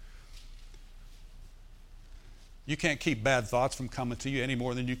head. You can't keep bad thoughts from coming to you any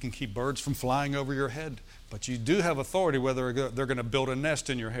more than you can keep birds from flying over your head. But you do have authority whether they're going to build a nest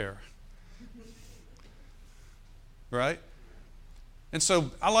in your hair. Right? And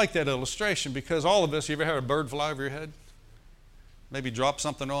so I like that illustration because all of us, you ever had a bird fly over your head? Maybe drop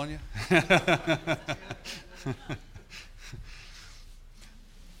something on you?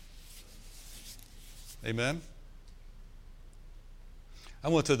 Amen? I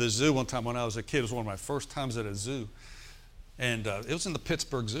went to the zoo one time when I was a kid. It was one of my first times at a zoo. And it was in the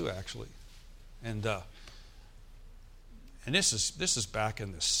Pittsburgh Zoo, actually. And this is back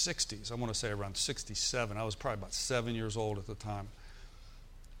in the 60s. I want to say around 67. I was probably about 7 years old at the time.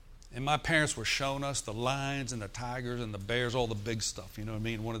 And my parents were showing us the lions and the tigers and the bears, all the big stuff, you know what I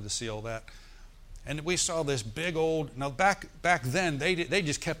mean? Wanted to see all that. And we saw this big old, now back then, they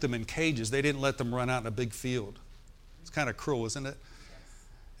just kept them in cages. They didn't let them run out in a big field. It's kind of cruel, isn't it?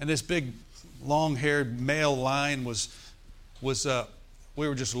 And this big, long-haired male lion was we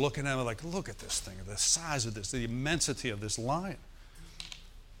were just looking at him like, look at this thing, the size of this, the immensity of this lion.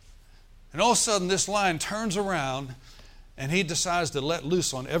 And all of a sudden, this lion turns around, and he decides to let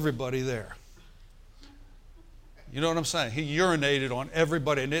loose on everybody there. You know what I'm saying? He urinated on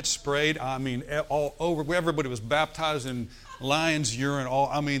everybody, and it sprayed, all over. Everybody was baptized in lion's urine,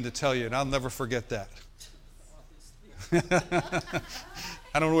 to tell you, and I'll never forget that.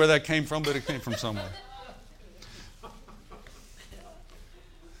 I don't know where that came from, but it came from somewhere.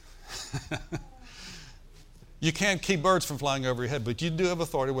 You can't keep birds from flying over your head, but you do have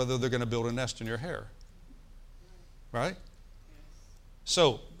authority whether they're going to build a nest in your hair. Right?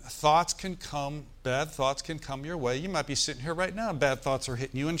 So, thoughts can come, bad thoughts can come your way. You might be sitting here right now and bad thoughts are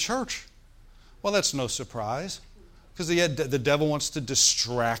hitting you in church. Well, that's no surprise. Because the devil wants to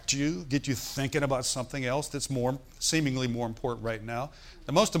distract you, get you thinking about something else that's seemingly more important right now.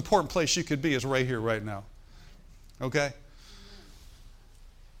 The most important place you could be is right here, right now. Okay?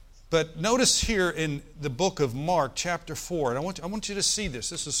 But notice here in the book of Mark, chapter 4, and I want you to see this.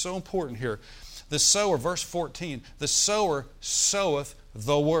 This is so important here. The sower, verse 14, the sower soweth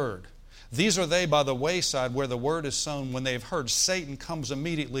the word. These are they by the wayside where the word is sown. When they have heard, Satan comes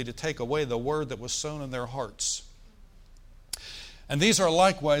immediately to take away the word that was sown in their hearts. And these are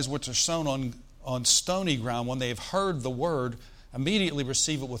likewise which are sown on stony ground. When they have heard the word, immediately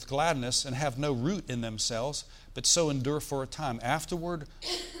receive it with gladness and have no root in themselves, but so endure for a time. Afterward,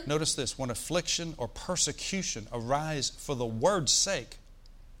 notice this, when affliction or persecution arise for the word's sake.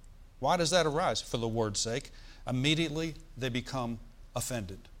 Why does that arise? For the word's sake. Immediately they become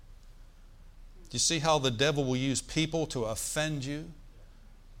offended. Do you see how the devil will use people to offend you?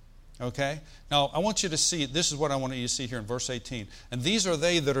 Okay? Now, I want you to see, this is what I want you to see here in verse 18. And these are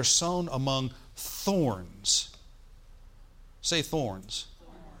they that are sown among thorns. Say thorns.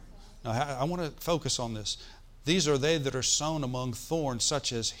 Now, I want to focus on this. These are they that are sown among thorns,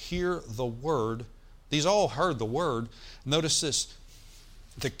 such as hear the word. These all heard the word. Notice this.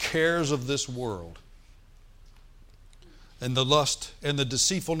 The cares of this world, and the lust and the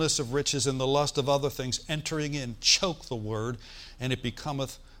deceitfulness of riches and the lust of other things entering in choke the word, and it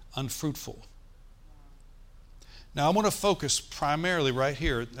becometh unfruitful. Now I want to focus primarily right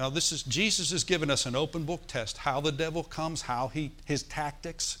here. Now Jesus has given us an open book test, how the devil comes, his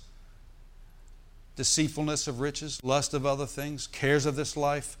tactics, deceitfulness of riches, lust of other things, cares of this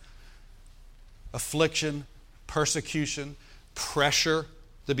life, affliction, persecution, pressure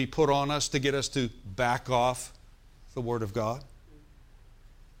to be put on us to get us to back off the Word of God.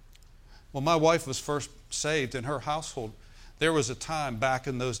 When my wife was first saved in her household, there was a time back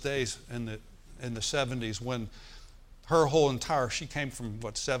in those days in the 70s when her whole entire, she came from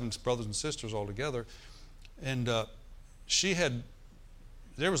 7 brothers and sisters altogether, and there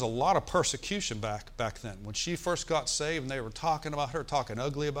was a lot of persecution back then. When she first got saved and they were talking about her, talking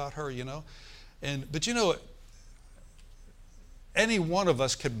ugly about her, But any one of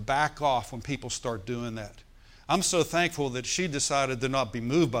us could back off when people start doing that. I'm so thankful that she decided to not be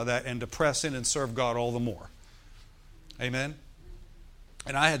moved by that and to press in and serve God all the more. Amen?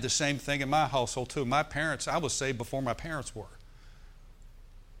 And I had the same thing in my household too. My parents, I was saved before my parents were.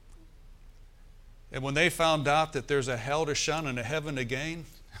 And when they found out that there's a hell to shun and a heaven to gain,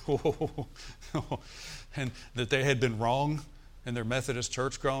 and that they had been wrong in their Methodist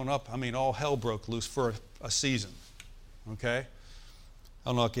church growing up, I mean, all hell broke loose for a season. Okay?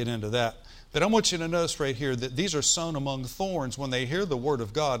 I'll not get into that. But I want you to notice right here that these are sown among thorns. When they hear the word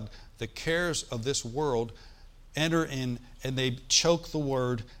of God, the cares of this world enter in and they choke the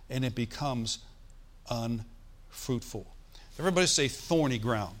word and it becomes unfruitful. Everybody say thorny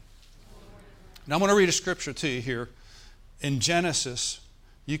ground. Now I'm going to read a scripture to you here. In Genesis,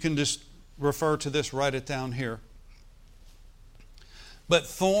 you can just refer to this, write it down here. But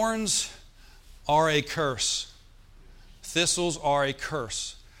thorns are a curse. Thistles are a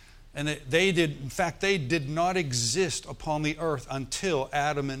curse. And they did not exist upon the earth until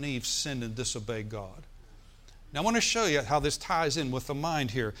Adam and Eve sinned and disobeyed God. Now I want to show you how this ties in with the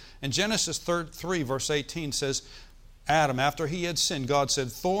mind here. In Genesis 3, verse 18 says, Adam, after he had sinned, God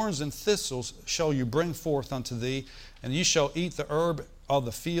said, thorns and thistles shall you bring forth unto thee, and you shall eat the herb of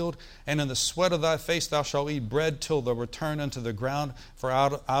the field, and in the sweat of thy face thou shalt eat bread till thou return unto the ground, for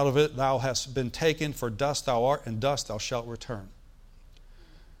out of it thou hast been taken, for dust thou art, and dust thou shalt return.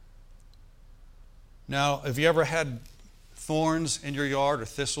 Now, have you ever had thorns in your yard or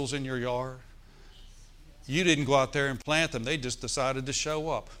thistles in your yard? You didn't go out there and plant them. They just decided to show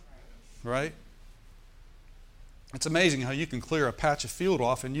up, right? It's amazing how you can clear a patch of field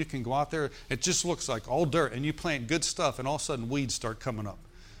off and you can go out there. It just looks like all dirt, and you plant good stuff, and all of a sudden weeds start coming up.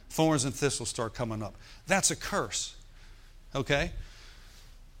 Thorns and thistles start coming up. That's a curse, okay?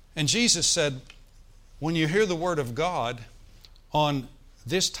 And Jesus said, when you hear the word of God on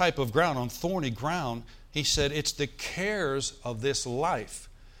this type of ground, on thorny ground, he said it's the cares of this life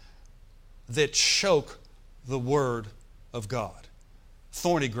that choke the word of God.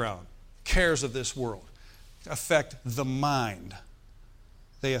 Thorny ground, cares of this world affect the mind.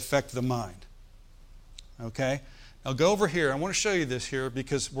 They affect the mind. Okay? Now go over here. I want to show you this here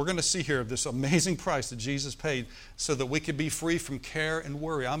because we're going to see here this amazing price that Jesus paid so that we could be free from care and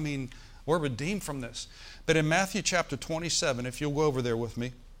worry. I mean, we're redeemed from this. But in Matthew chapter 27, if you'll go over there with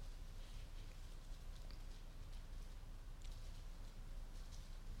me.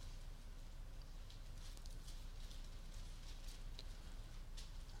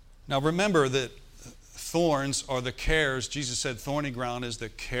 Now remember that thorns are the cares. Jesus said thorny ground is the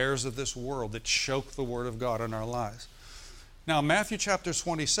cares of this world that choke the word of God in our lives. Now Matthew chapter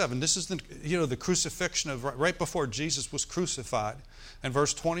 27, this is the crucifixion of right before Jesus was crucified. And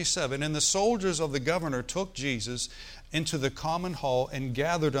verse 27, and the soldiers of the governor took Jesus into the common hall and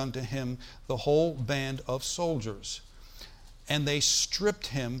gathered unto him the whole band of soldiers. And they stripped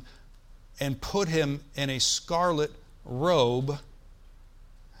him and put him in a scarlet robe.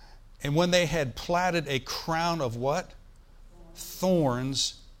 And when they had platted a crown of what?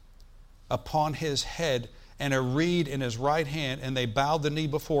 Thorns upon his head, and a reed in his right hand, and they bowed the knee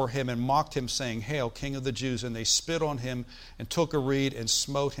before him and mocked him, saying, Hail, King of the Jews! And they spit on him and took a reed and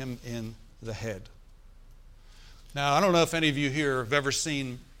smote him in the head. Now, I don't know if any of you here have ever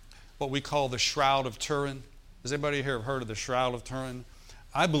seen what we call the Shroud of Turin. Has anybody here heard of the Shroud of Turin?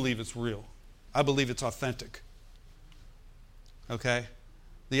 I believe it's real. I believe it's authentic. Okay?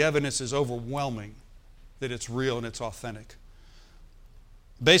 The evidence is overwhelming that it's real and it's authentic.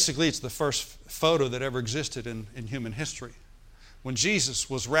 Basically, it's the first photo that ever existed in human history. When Jesus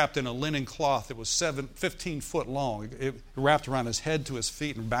was wrapped in a linen cloth that was 15 foot long, it wrapped around his head to his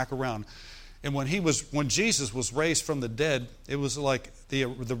feet and back around. And when Jesus was raised from the dead, it was like the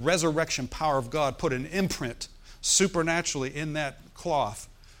resurrection power of God put an imprint supernaturally in that cloth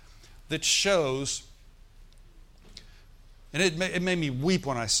that shows. And it made me weep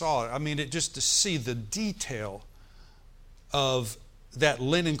when I saw it. I mean, just to see the detail of that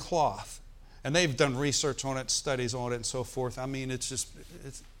linen cloth. And they've done research on it, studies on it, and so forth. I mean,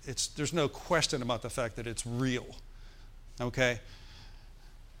 there's no question about the fact that it's real. Okay?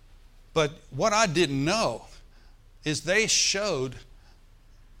 But what I didn't know is they showed,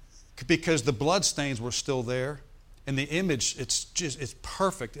 because the blood stains were still there, and the image, it's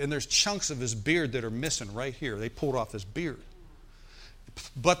perfect. And there's chunks of his beard that are missing right here. They pulled off his beard.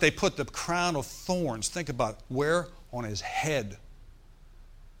 But they put the crown of thorns, think about it, where? On his head.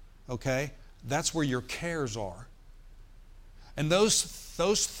 Okay? That's where your cares are. And those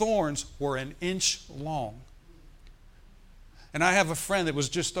thorns were an inch long. And I have a friend that was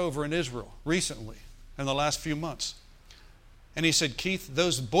just over in Israel recently, in the last few months. And he said, Keith,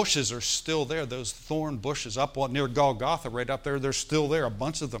 those bushes are still there, those thorn bushes up near Golgotha, right up there, they're still there, a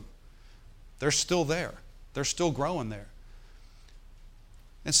bunch of them. They're still there. They're still growing there.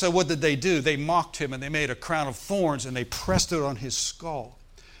 And so what did they do? They mocked him and they made a crown of thorns and they pressed it on his skull.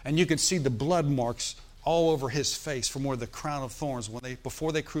 And you can see the blood marks all over his face from where the crown of thorns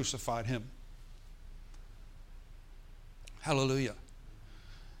before they crucified him. Hallelujah.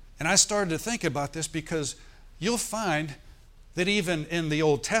 And I started to think about this because you'll find that even in the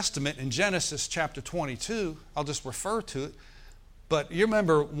Old Testament, in Genesis chapter 22, I'll just refer to it, but you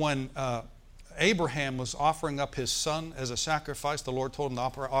remember when Abraham was offering up his son as a sacrifice, the Lord told him to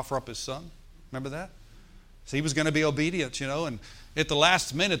offer up his son. Remember that? So he was going to be obedient, and at the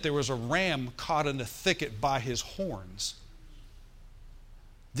last minute there was a ram caught in the thicket by his horns.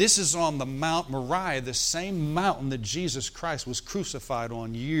 This is on the Mount Moriah, the same mountain that Jesus Christ was crucified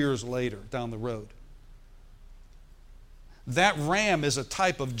on years later down the road. That ram is a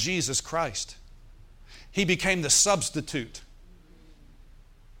type of Jesus Christ. He became the substitute.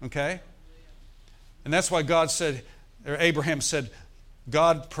 Okay? And that's why Abraham said,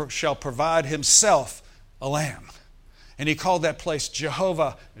 God shall provide himself a lamb. And he called that place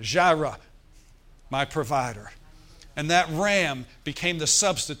Jehovah Jireh, my provider. And that ram became the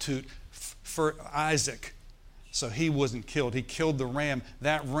substitute for Isaac. So he wasn't killed. He killed the ram.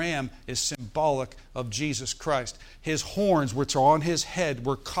 That ram is symbolic of Jesus Christ. His horns, which are on his head,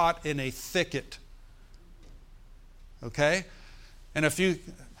 were caught in a thicket. Okay? And a few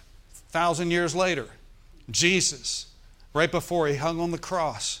thousand years later, Jesus, right before he hung on the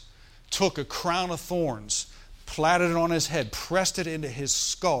cross, took a crown of thorns, platted it on his head, pressed it into his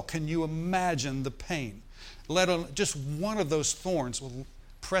skull. Can you imagine the pain? Let alone just one of those thorns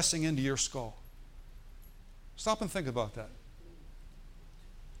pressing into your skull. Stop and think about that.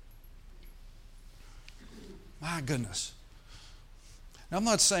 My goodness. Now, I'm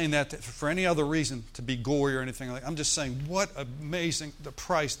not saying that for any other reason to be gory or anything like that. I'm just saying what amazing the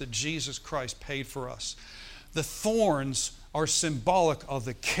price that Jesus Christ paid for us. The thorns are symbolic of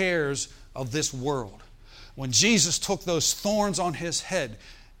the cares of this world. When Jesus took those thorns on his head,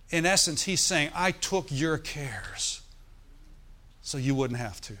 in essence, he's saying, I took your cares so you wouldn't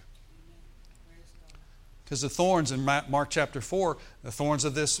have to. Because the thorns in Mark chapter 4, the thorns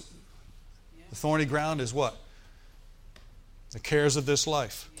of the thorny ground is what? The cares of this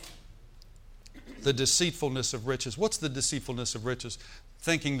life. The deceitfulness of riches. What's the deceitfulness of riches?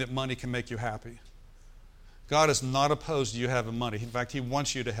 Thinking that money can make you happy. God is not opposed to you having money. In fact, he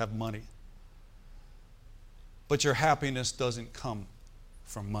wants you to have money. But your happiness doesn't come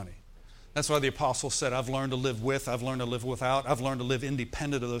from money. That's why the apostle said, I've learned to live with, I've learned to live without, I've learned to live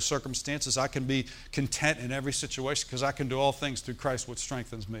independent of those circumstances. I can be content in every situation because I can do all things through Christ which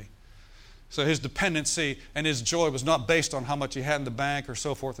strengthens me. So his dependency and his joy was not based on how much he had in the bank or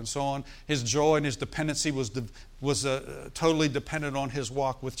so forth and so on. His joy and his dependency was totally dependent on his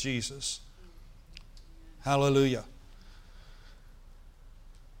walk with Jesus. Hallelujah.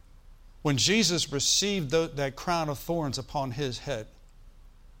 When Jesus received that crown of thorns upon his head,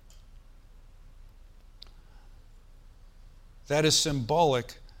 that is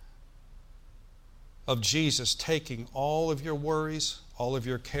symbolic of Jesus taking all of your worries, all of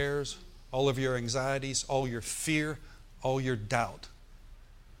your cares, all of your anxieties, all your fear, all your doubt.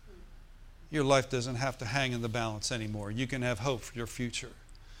 Your life doesn't have to hang in the balance anymore. You can have hope for your future.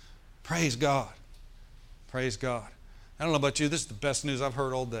 Praise God. Praise God. I don't know about you, this is the best news I've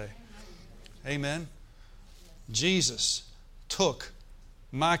heard all day. Amen. Jesus took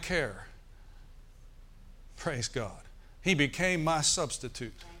my care. Praise God. He became my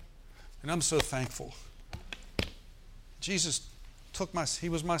substitute. And I'm so thankful. Jesus he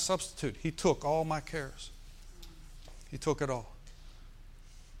was my substitute. He took all my cares. He took it all.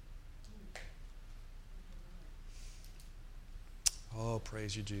 Oh,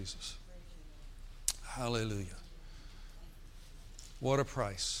 praise you, Jesus. Hallelujah. What a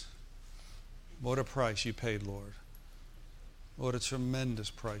price. What a price you paid, Lord. What a tremendous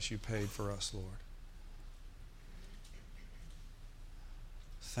price you paid for us, Lord.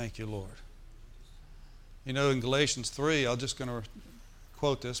 Thank you, Lord. You know, in Galatians 3, I'm just going to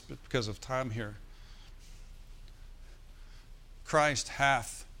quote this because of time here. Christ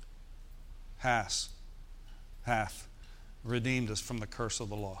hath redeemed us from the curse of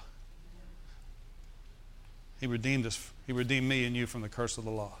the law. He redeemed us. He redeemed me and you from the curse of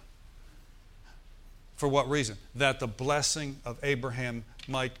the law. For what reason? That the blessing of Abraham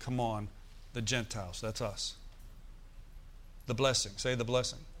might come on the Gentiles. That's us. The blessing. Say the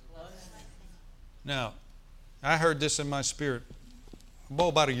blessing. Now, I heard this in my spirit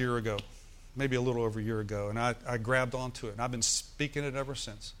about a year ago, maybe a little over a year ago, and I grabbed onto it, and I've been speaking it ever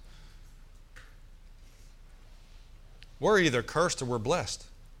since. We're either cursed or we're blessed.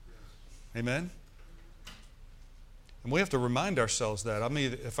 Amen? And we have to remind ourselves that. I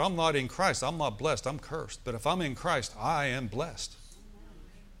mean, if I'm not in Christ, I'm not blessed, I'm cursed. But if I'm in Christ, I am blessed.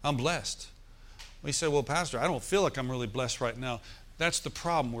 I'm blessed. We say, well, Pastor, I don't feel like I'm really blessed right now. That's the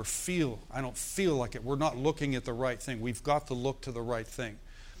problem. I don't feel like it. We're not looking at the right thing. We've got to look to the right thing.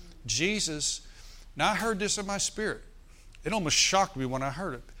 Jesus, now I heard this in my spirit. It almost shocked me when I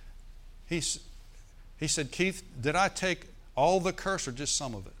heard it. He said, Keith, did I take all the curse or just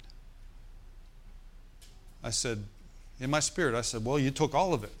some of it? I said, in my spirit, I said, well, you took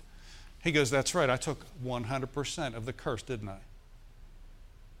all of it. He goes, that's right. I took 100% of the curse, didn't I?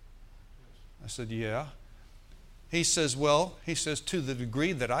 I said, yeah. He says, to the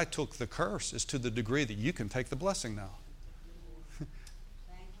degree that I took the curse is to the degree that you can take the blessing now.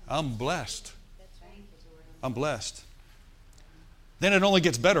 I'm blessed. I'm blessed. Then it only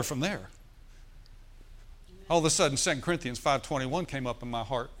gets better from there. All of a sudden, 2 Corinthians 5:21 came up in my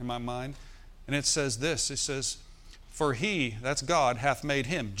heart, in my mind, and it says this. It says, for he, that's God, hath made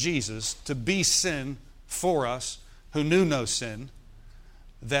him, Jesus, to be sin for us who knew no sin,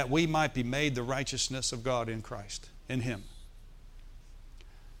 that we might be made the righteousness of God in Christ, in him.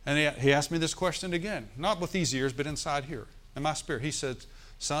 And he asked me this question again, not with these ears, but inside here, in my spirit. He said,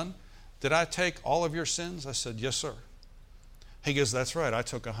 son, did I take all of your sins? I said, yes, sir. He goes, that's right, I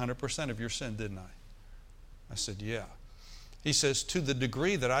took 100% of your sin, didn't I? I said, yeah. He says, to the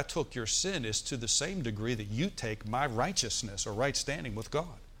degree that I took your sin is to the same degree that you take my righteousness or right standing with God.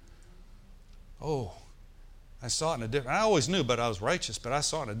 Oh, I saw it in a different, I always knew but I was righteous, but I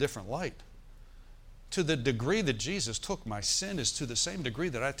saw it in a different light. To the degree that Jesus took my sin is to the same degree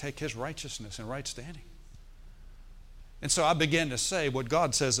that I take his righteousness and right standing. And so I began to say what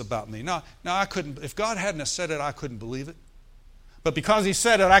God says about me. Now I couldn't, if God hadn't have said it, I couldn't believe it. But because he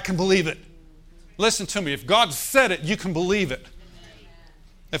said it, I can believe it. Listen to me. If God said it, you can believe it.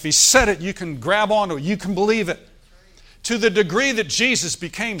 If he said it, you can grab onto it. You can believe it. To the degree that Jesus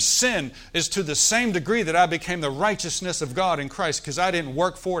became sin is to the same degree that I became the righteousness of God in Christ, because I didn't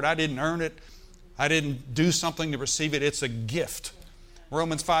work for it. I didn't earn it. I didn't do something to receive it. It's a gift.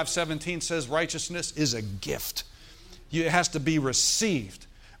 Romans 5:17 says righteousness is a gift. It has to be received.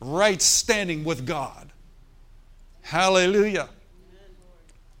 Right standing with God. Hallelujah.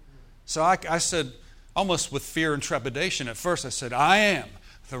 So I said, almost with fear and trepidation at first, I said, I am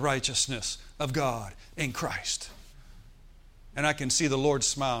the righteousness of God in Christ. And I can see the Lord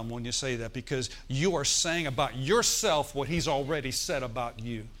smile when you say that, because you are saying about yourself what he's already said about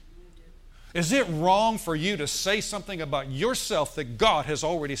you. Is it wrong for you to say something about yourself that God has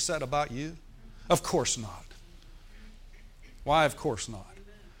already said about you? Of course not. Why, of course not.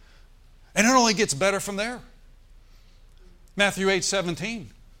 And it only gets better from there. Matthew 8:17.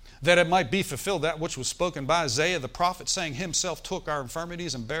 That it might be fulfilled that which was spoken by Isaiah the prophet, saying, himself took our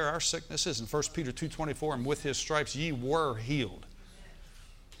infirmities and bare our sicknesses. In 1 Peter 2:24, and with his stripes ye were healed.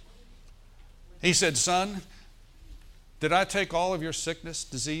 He said, son, did I take all of your sickness,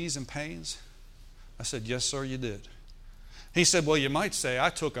 disease, and pains? I said, yes, sir, you did. He said, well, you might say,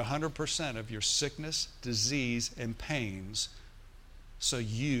 I took 100% of your sickness, disease, and pains so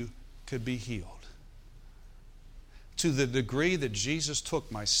you could be healed. To the degree that Jesus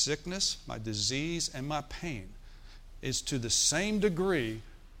took my sickness, my disease, and my pain is to the same degree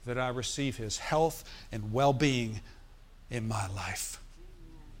that I receive his health and well-being in my life.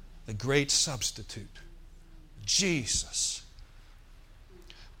 The great substitute, Jesus.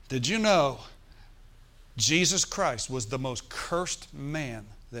 Did you know Jesus Christ was the most cursed man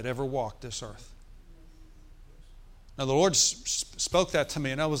that ever walked this earth? Now the Lord spoke that to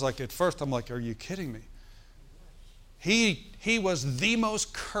me, and I was like, at first I'm like, are you kidding me? He was the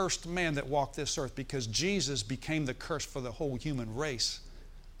most cursed man that walked this earth, because Jesus became the curse for the whole human race,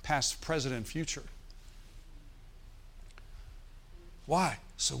 past, present, and future. Why?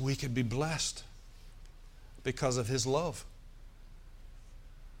 So we could be blessed because of his love.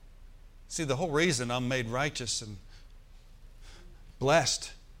 See, the whole reason I'm made righteous and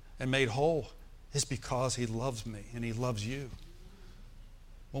blessed and made whole is because he loves me and he loves you.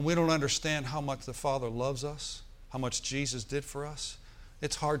 When we don't understand how much the Father loves us, how much Jesus did for us,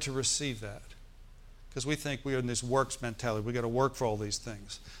 it's hard to receive that. Because we think we are in this works mentality. We've got to work for all these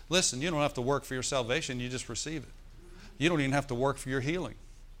things. Listen, you don't have to work for your salvation. You just receive it. You don't even have to work for your healing.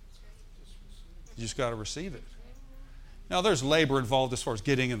 You just got to receive it. Now, there's labor involved as far as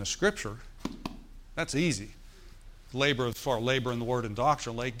getting in the Scripture. That's easy. Labor as far as labor in the Word and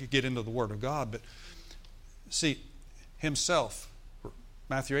doctrine, get into the Word of God. But see, himself,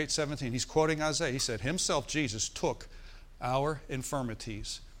 Matthew 8:17, he's quoting Isaiah. He said, himself, Jesus, took our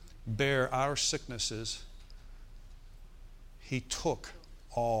infirmities, bare our sicknesses. He took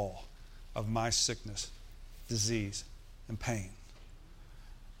all of my sickness, disease, and pain.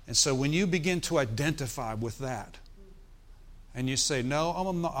 And so when you begin to identify with that, And you say, no,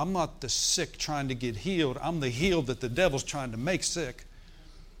 I'm not the sick trying to get healed. I'm the healed that the devil's trying to make sick.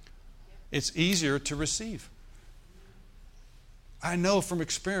 It's easier to receive. I know from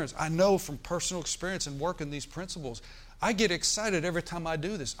experience. I know from personal experience in working these principles. I get excited every time I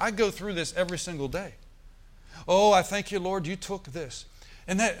do this. I go through this every single day. Oh, I thank you, Lord, you took this.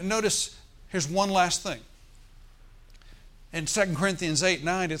 And notice, here's one last thing. In 2 Corinthians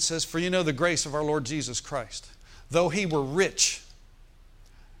 8:9, it says, for you know the grace of our Lord Jesus Christ. Though he were rich,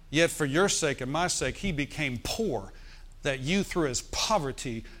 yet for your sake and my sake he became poor, that you through his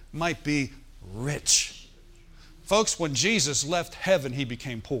poverty might be rich. Folks, when Jesus left heaven, he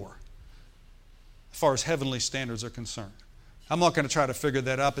became poor, as far as heavenly standards are concerned. I'm not going to try to figure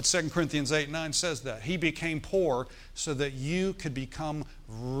that out, but 2 Corinthians 8:9 says that. He became poor so that you could become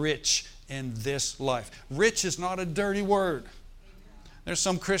rich in this life. Rich is not a dirty word. There's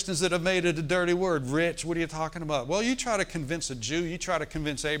some Christians that have made it a dirty word. Rich, what are you talking about? Well, you try to convince a Jew, you try to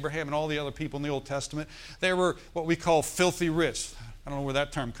convince Abraham and all the other people in the Old Testament. They were what we call filthy rich. I don't know where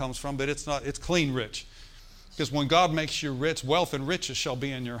that term comes from, but it's clean rich. Because when God makes you rich, wealth and riches shall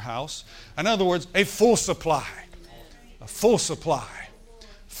be in your house. In other words, a full supply. A full supply.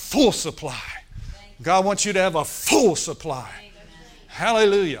 Full supply. God wants you to have a full supply.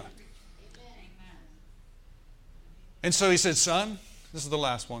 Hallelujah. And so he said, son, this is the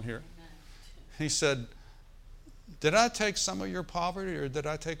last one here. He said, did I take some of your poverty or did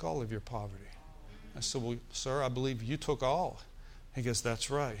I take all of your poverty? I said, well, sir, I believe you took all. He goes, that's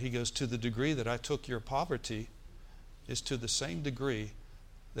right. He goes, to the degree that I took your poverty is to the same degree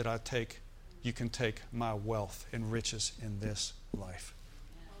that you can take my wealth and riches in this life.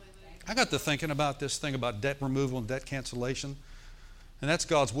 I got to thinking about this thing about debt removal and debt cancellation, and that's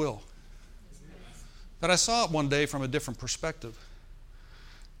God's will. But I saw it one day from a different perspective.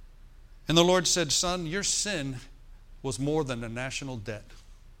 And the Lord said, son, your sin was more than a national debt.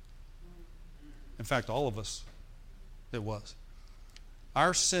 In fact, all of us, it was.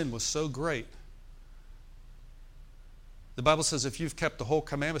 Our sin was so great. The Bible says if you've kept the whole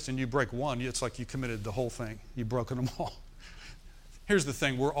commandments and you break one, it's like you committed the whole thing. You've broken them all. Here's the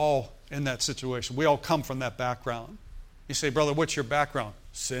thing. We're all in that situation. We all come from that background. You say, brother, what's your background?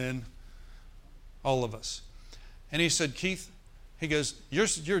 Sin. All of us. And he said, Keith, he goes,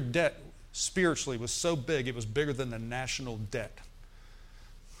 your debt spiritually was so big, it was bigger than the national debt.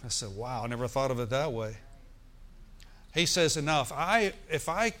 I said, wow, I never thought of it that way. He says, and now if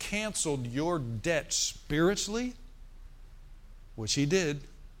I canceled your debt spiritually, which he did,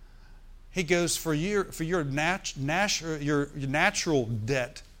 he goes, for your natural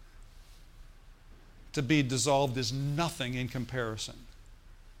debt to be dissolved is nothing in comparison.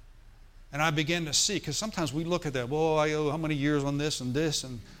 And I began to see, because sometimes we look at that, well, I owe how many years on this, and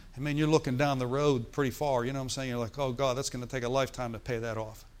I mean, you're looking down the road pretty far, you know what I'm saying? You're like, oh God, that's going to take a lifetime to pay that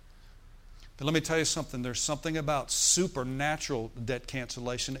off. But let me tell you something, there's something about supernatural debt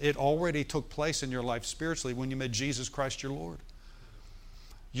cancellation. It already took place in your life spiritually when you made Jesus Christ your Lord.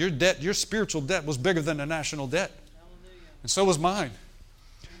 Your spiritual debt was bigger than the national debt. And so was mine.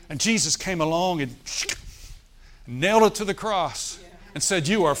 And Jesus came along and nailed it to the cross and said,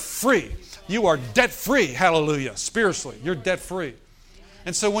 you are free. You are debt-free. Hallelujah. Spiritually, you're debt-free.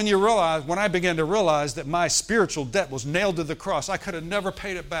 And so when I began to realize that my spiritual debt was nailed to the cross, I could have never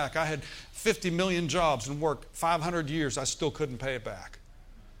paid it back. I had 50 million jobs and worked 500 years. I still couldn't pay it back.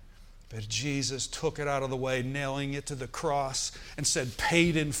 But Jesus took it out of the way, nailing it to the cross and said,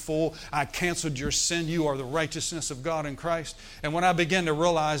 paid in full. I canceled your sin. You are the righteousness of God in Christ. And when I began to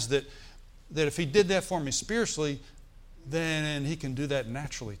realize that if He did that for me spiritually, then He can do that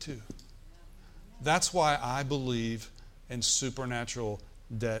naturally too. That's why I believe in supernatural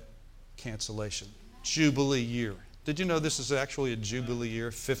debt cancellation. Jubilee year. Did you know this is actually a Jubilee year,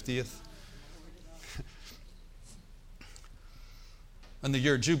 50th? In the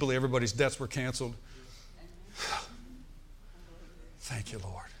year of Jubilee, everybody's debts were canceled. Thank you,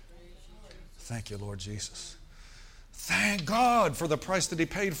 Lord. Thank you, Lord Jesus. Thank God for the price that He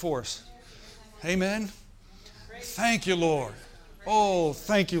paid for us. Amen. Thank you, Lord. Oh,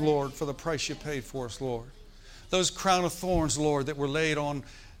 thank you, Lord, for the price you paid for us, Lord. Those crown of thorns, Lord, that were laid on,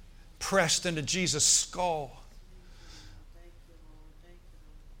 pressed into Jesus' skull.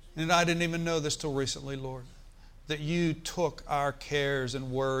 And I didn't even know this till recently, Lord, that you took our cares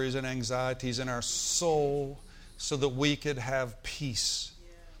and worries and anxieties in our soul so that we could have peace,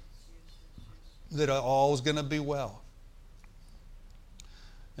 that all is going to be well.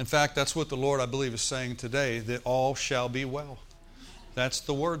 In fact, that's what the Lord, I believe, is saying today, that all shall be well. That's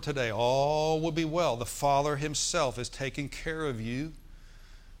the word today. All will be well. The Father Himself is taking care of you.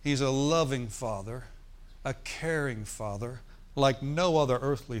 He's a loving Father, a caring Father, like no other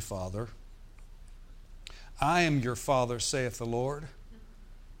earthly father. I am your father, saith the Lord.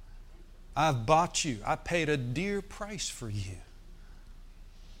 I've bought you. I paid a dear price for you,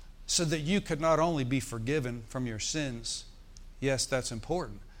 so that you could not only be forgiven from your sins, yes, that's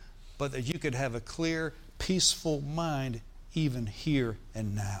important, but that you could have a clear, peaceful mind even here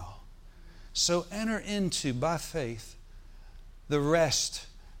and now. So enter into, by faith, the rest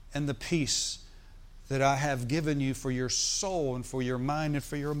and the peace that I have given you for your soul and for your mind and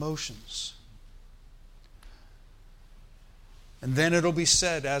for your emotions. And then it'll be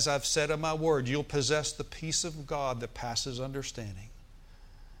said, as I've said in my word, you'll possess the peace of God that passes understanding.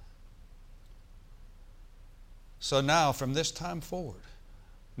 So now, from this time forward,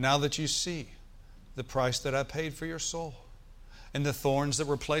 now that you see the price that I paid for your soul and the thorns that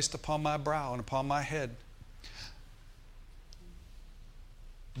were placed upon my brow and upon my head,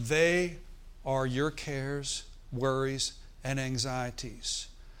 they are your cares, worries, and anxieties.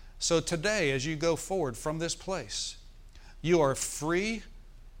 So today, as you go forward from this place, you are free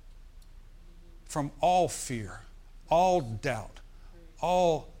from all fear, all doubt,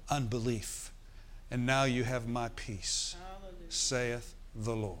 all unbelief. And now you have my peace, saith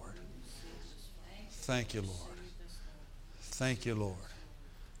the Lord. Thank you, Lord. Thank you, Lord.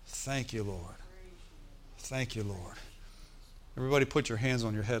 Thank you, Lord. Thank you, Lord. Everybody put your hands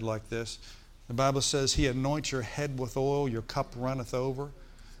on your head like this. The Bible says, He anoints your head with oil, your cup runneth over.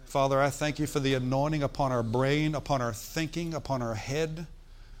 Father, I thank you for the anointing upon our brain, upon our thinking, upon our head.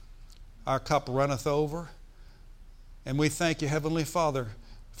 Our cup runneth over. And we thank you, Heavenly Father,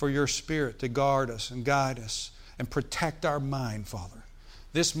 for your Spirit to guard us and guide us and protect our mind, Father.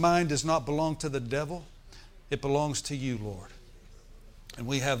 This mind does not belong to the devil. It belongs to you, Lord. And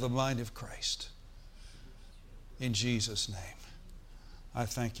we have the mind of Christ. In Jesus' name. I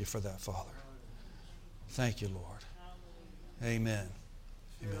thank you for that, Father. Thank you, Lord. Amen.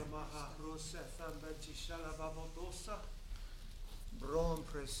 Amen.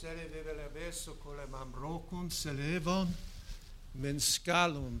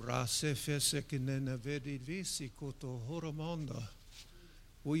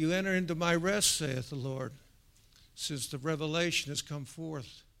 Will you enter into my rest, saith the Lord, since the revelation has come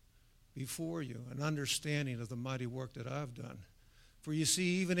forth before you, an understanding of the mighty work that I've done. For you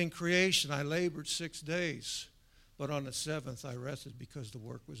see, even in creation I labored 6 days, but on the seventh I rested because the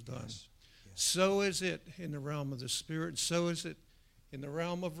work was done. Yes. Yes. So is it in the realm of the Spirit, so is it in the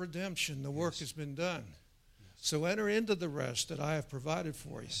realm of redemption. The work has been done. Yes. So enter into the rest that I have provided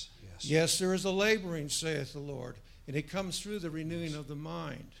for you. Yes. Yes, there is a laboring, saith the Lord, and it comes through the renewing of the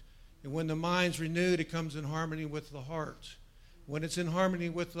mind. And when the mind's renewed, it comes in harmony with the heart. When it's in harmony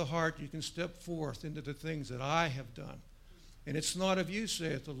with the heart, you can step forth into the things that I have done. And it's not of you,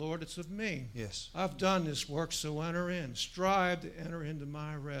 saith the Lord, it's of me. Yes. I've done this work, so enter in. Strive to enter into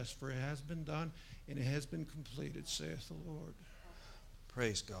my rest, for it has been done and it has been completed, saith the Lord.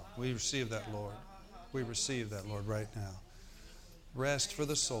 Praise God. We receive that, Lord. We receive that, Lord, right now. Rest for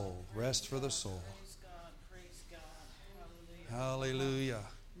the soul. Rest for the soul. Praise God. Hallelujah. Hallelujah.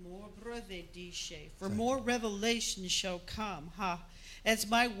 For more revelation shall come, as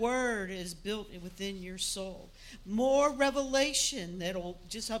my word is built within your soul. More revelation that'll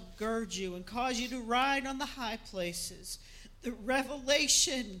just upgird you and cause you to ride on the high places. The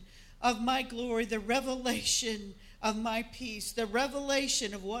revelation of my glory, the revelation of my peace, the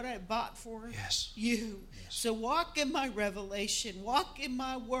revelation of what I bought for you. Yes. So walk in my revelation, walk in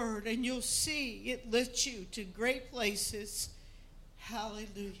my word, and you'll see it lifts you to great places.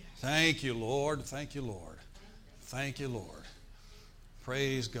 Hallelujah. Thank you, Lord. Thank you, Lord. Thank you, Lord.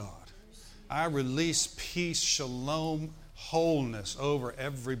 Praise God. I release peace, shalom, wholeness over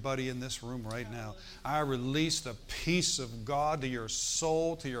everybody in this room right now. I release the peace of God to your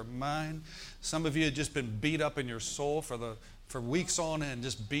soul, to your mind. Some of you have just been beat up in your soul for weeks on end,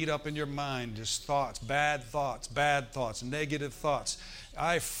 just beat up in your mind, just thoughts, negative thoughts.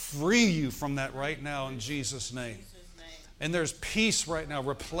 I free you from that right now in Jesus' name. And there's peace right now,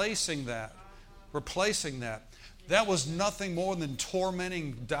 replacing that. That was nothing more than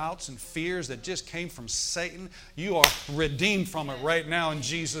tormenting doubts and fears that just came from Satan. You are redeemed from it right now in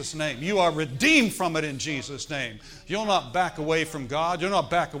Jesus' name. You are redeemed from it in Jesus' name. You'll not back away from God. You'll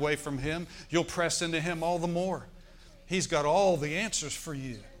not back away from Him. You'll press into Him all the more. He's got all the answers for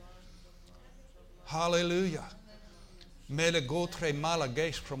you. Hallelujah.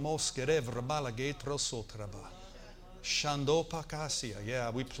 Yeah,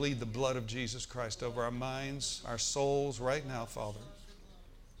 we plead the blood of Jesus Christ over our minds, our souls right now, Father.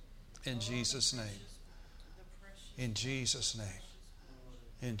 In Jesus' name. In Jesus' name.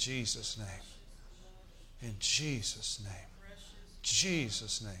 In Jesus' name. In Jesus' name.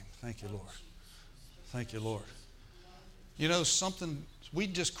 Jesus' name. Thank you, Lord. Thank you, Lord. You know, something, we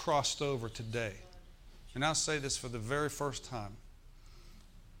just crossed over today. And I'll say this for the very first time.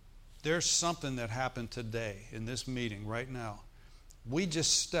 There's something that happened today in this meeting right now. We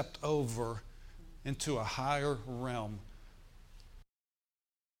just stepped over into a higher realm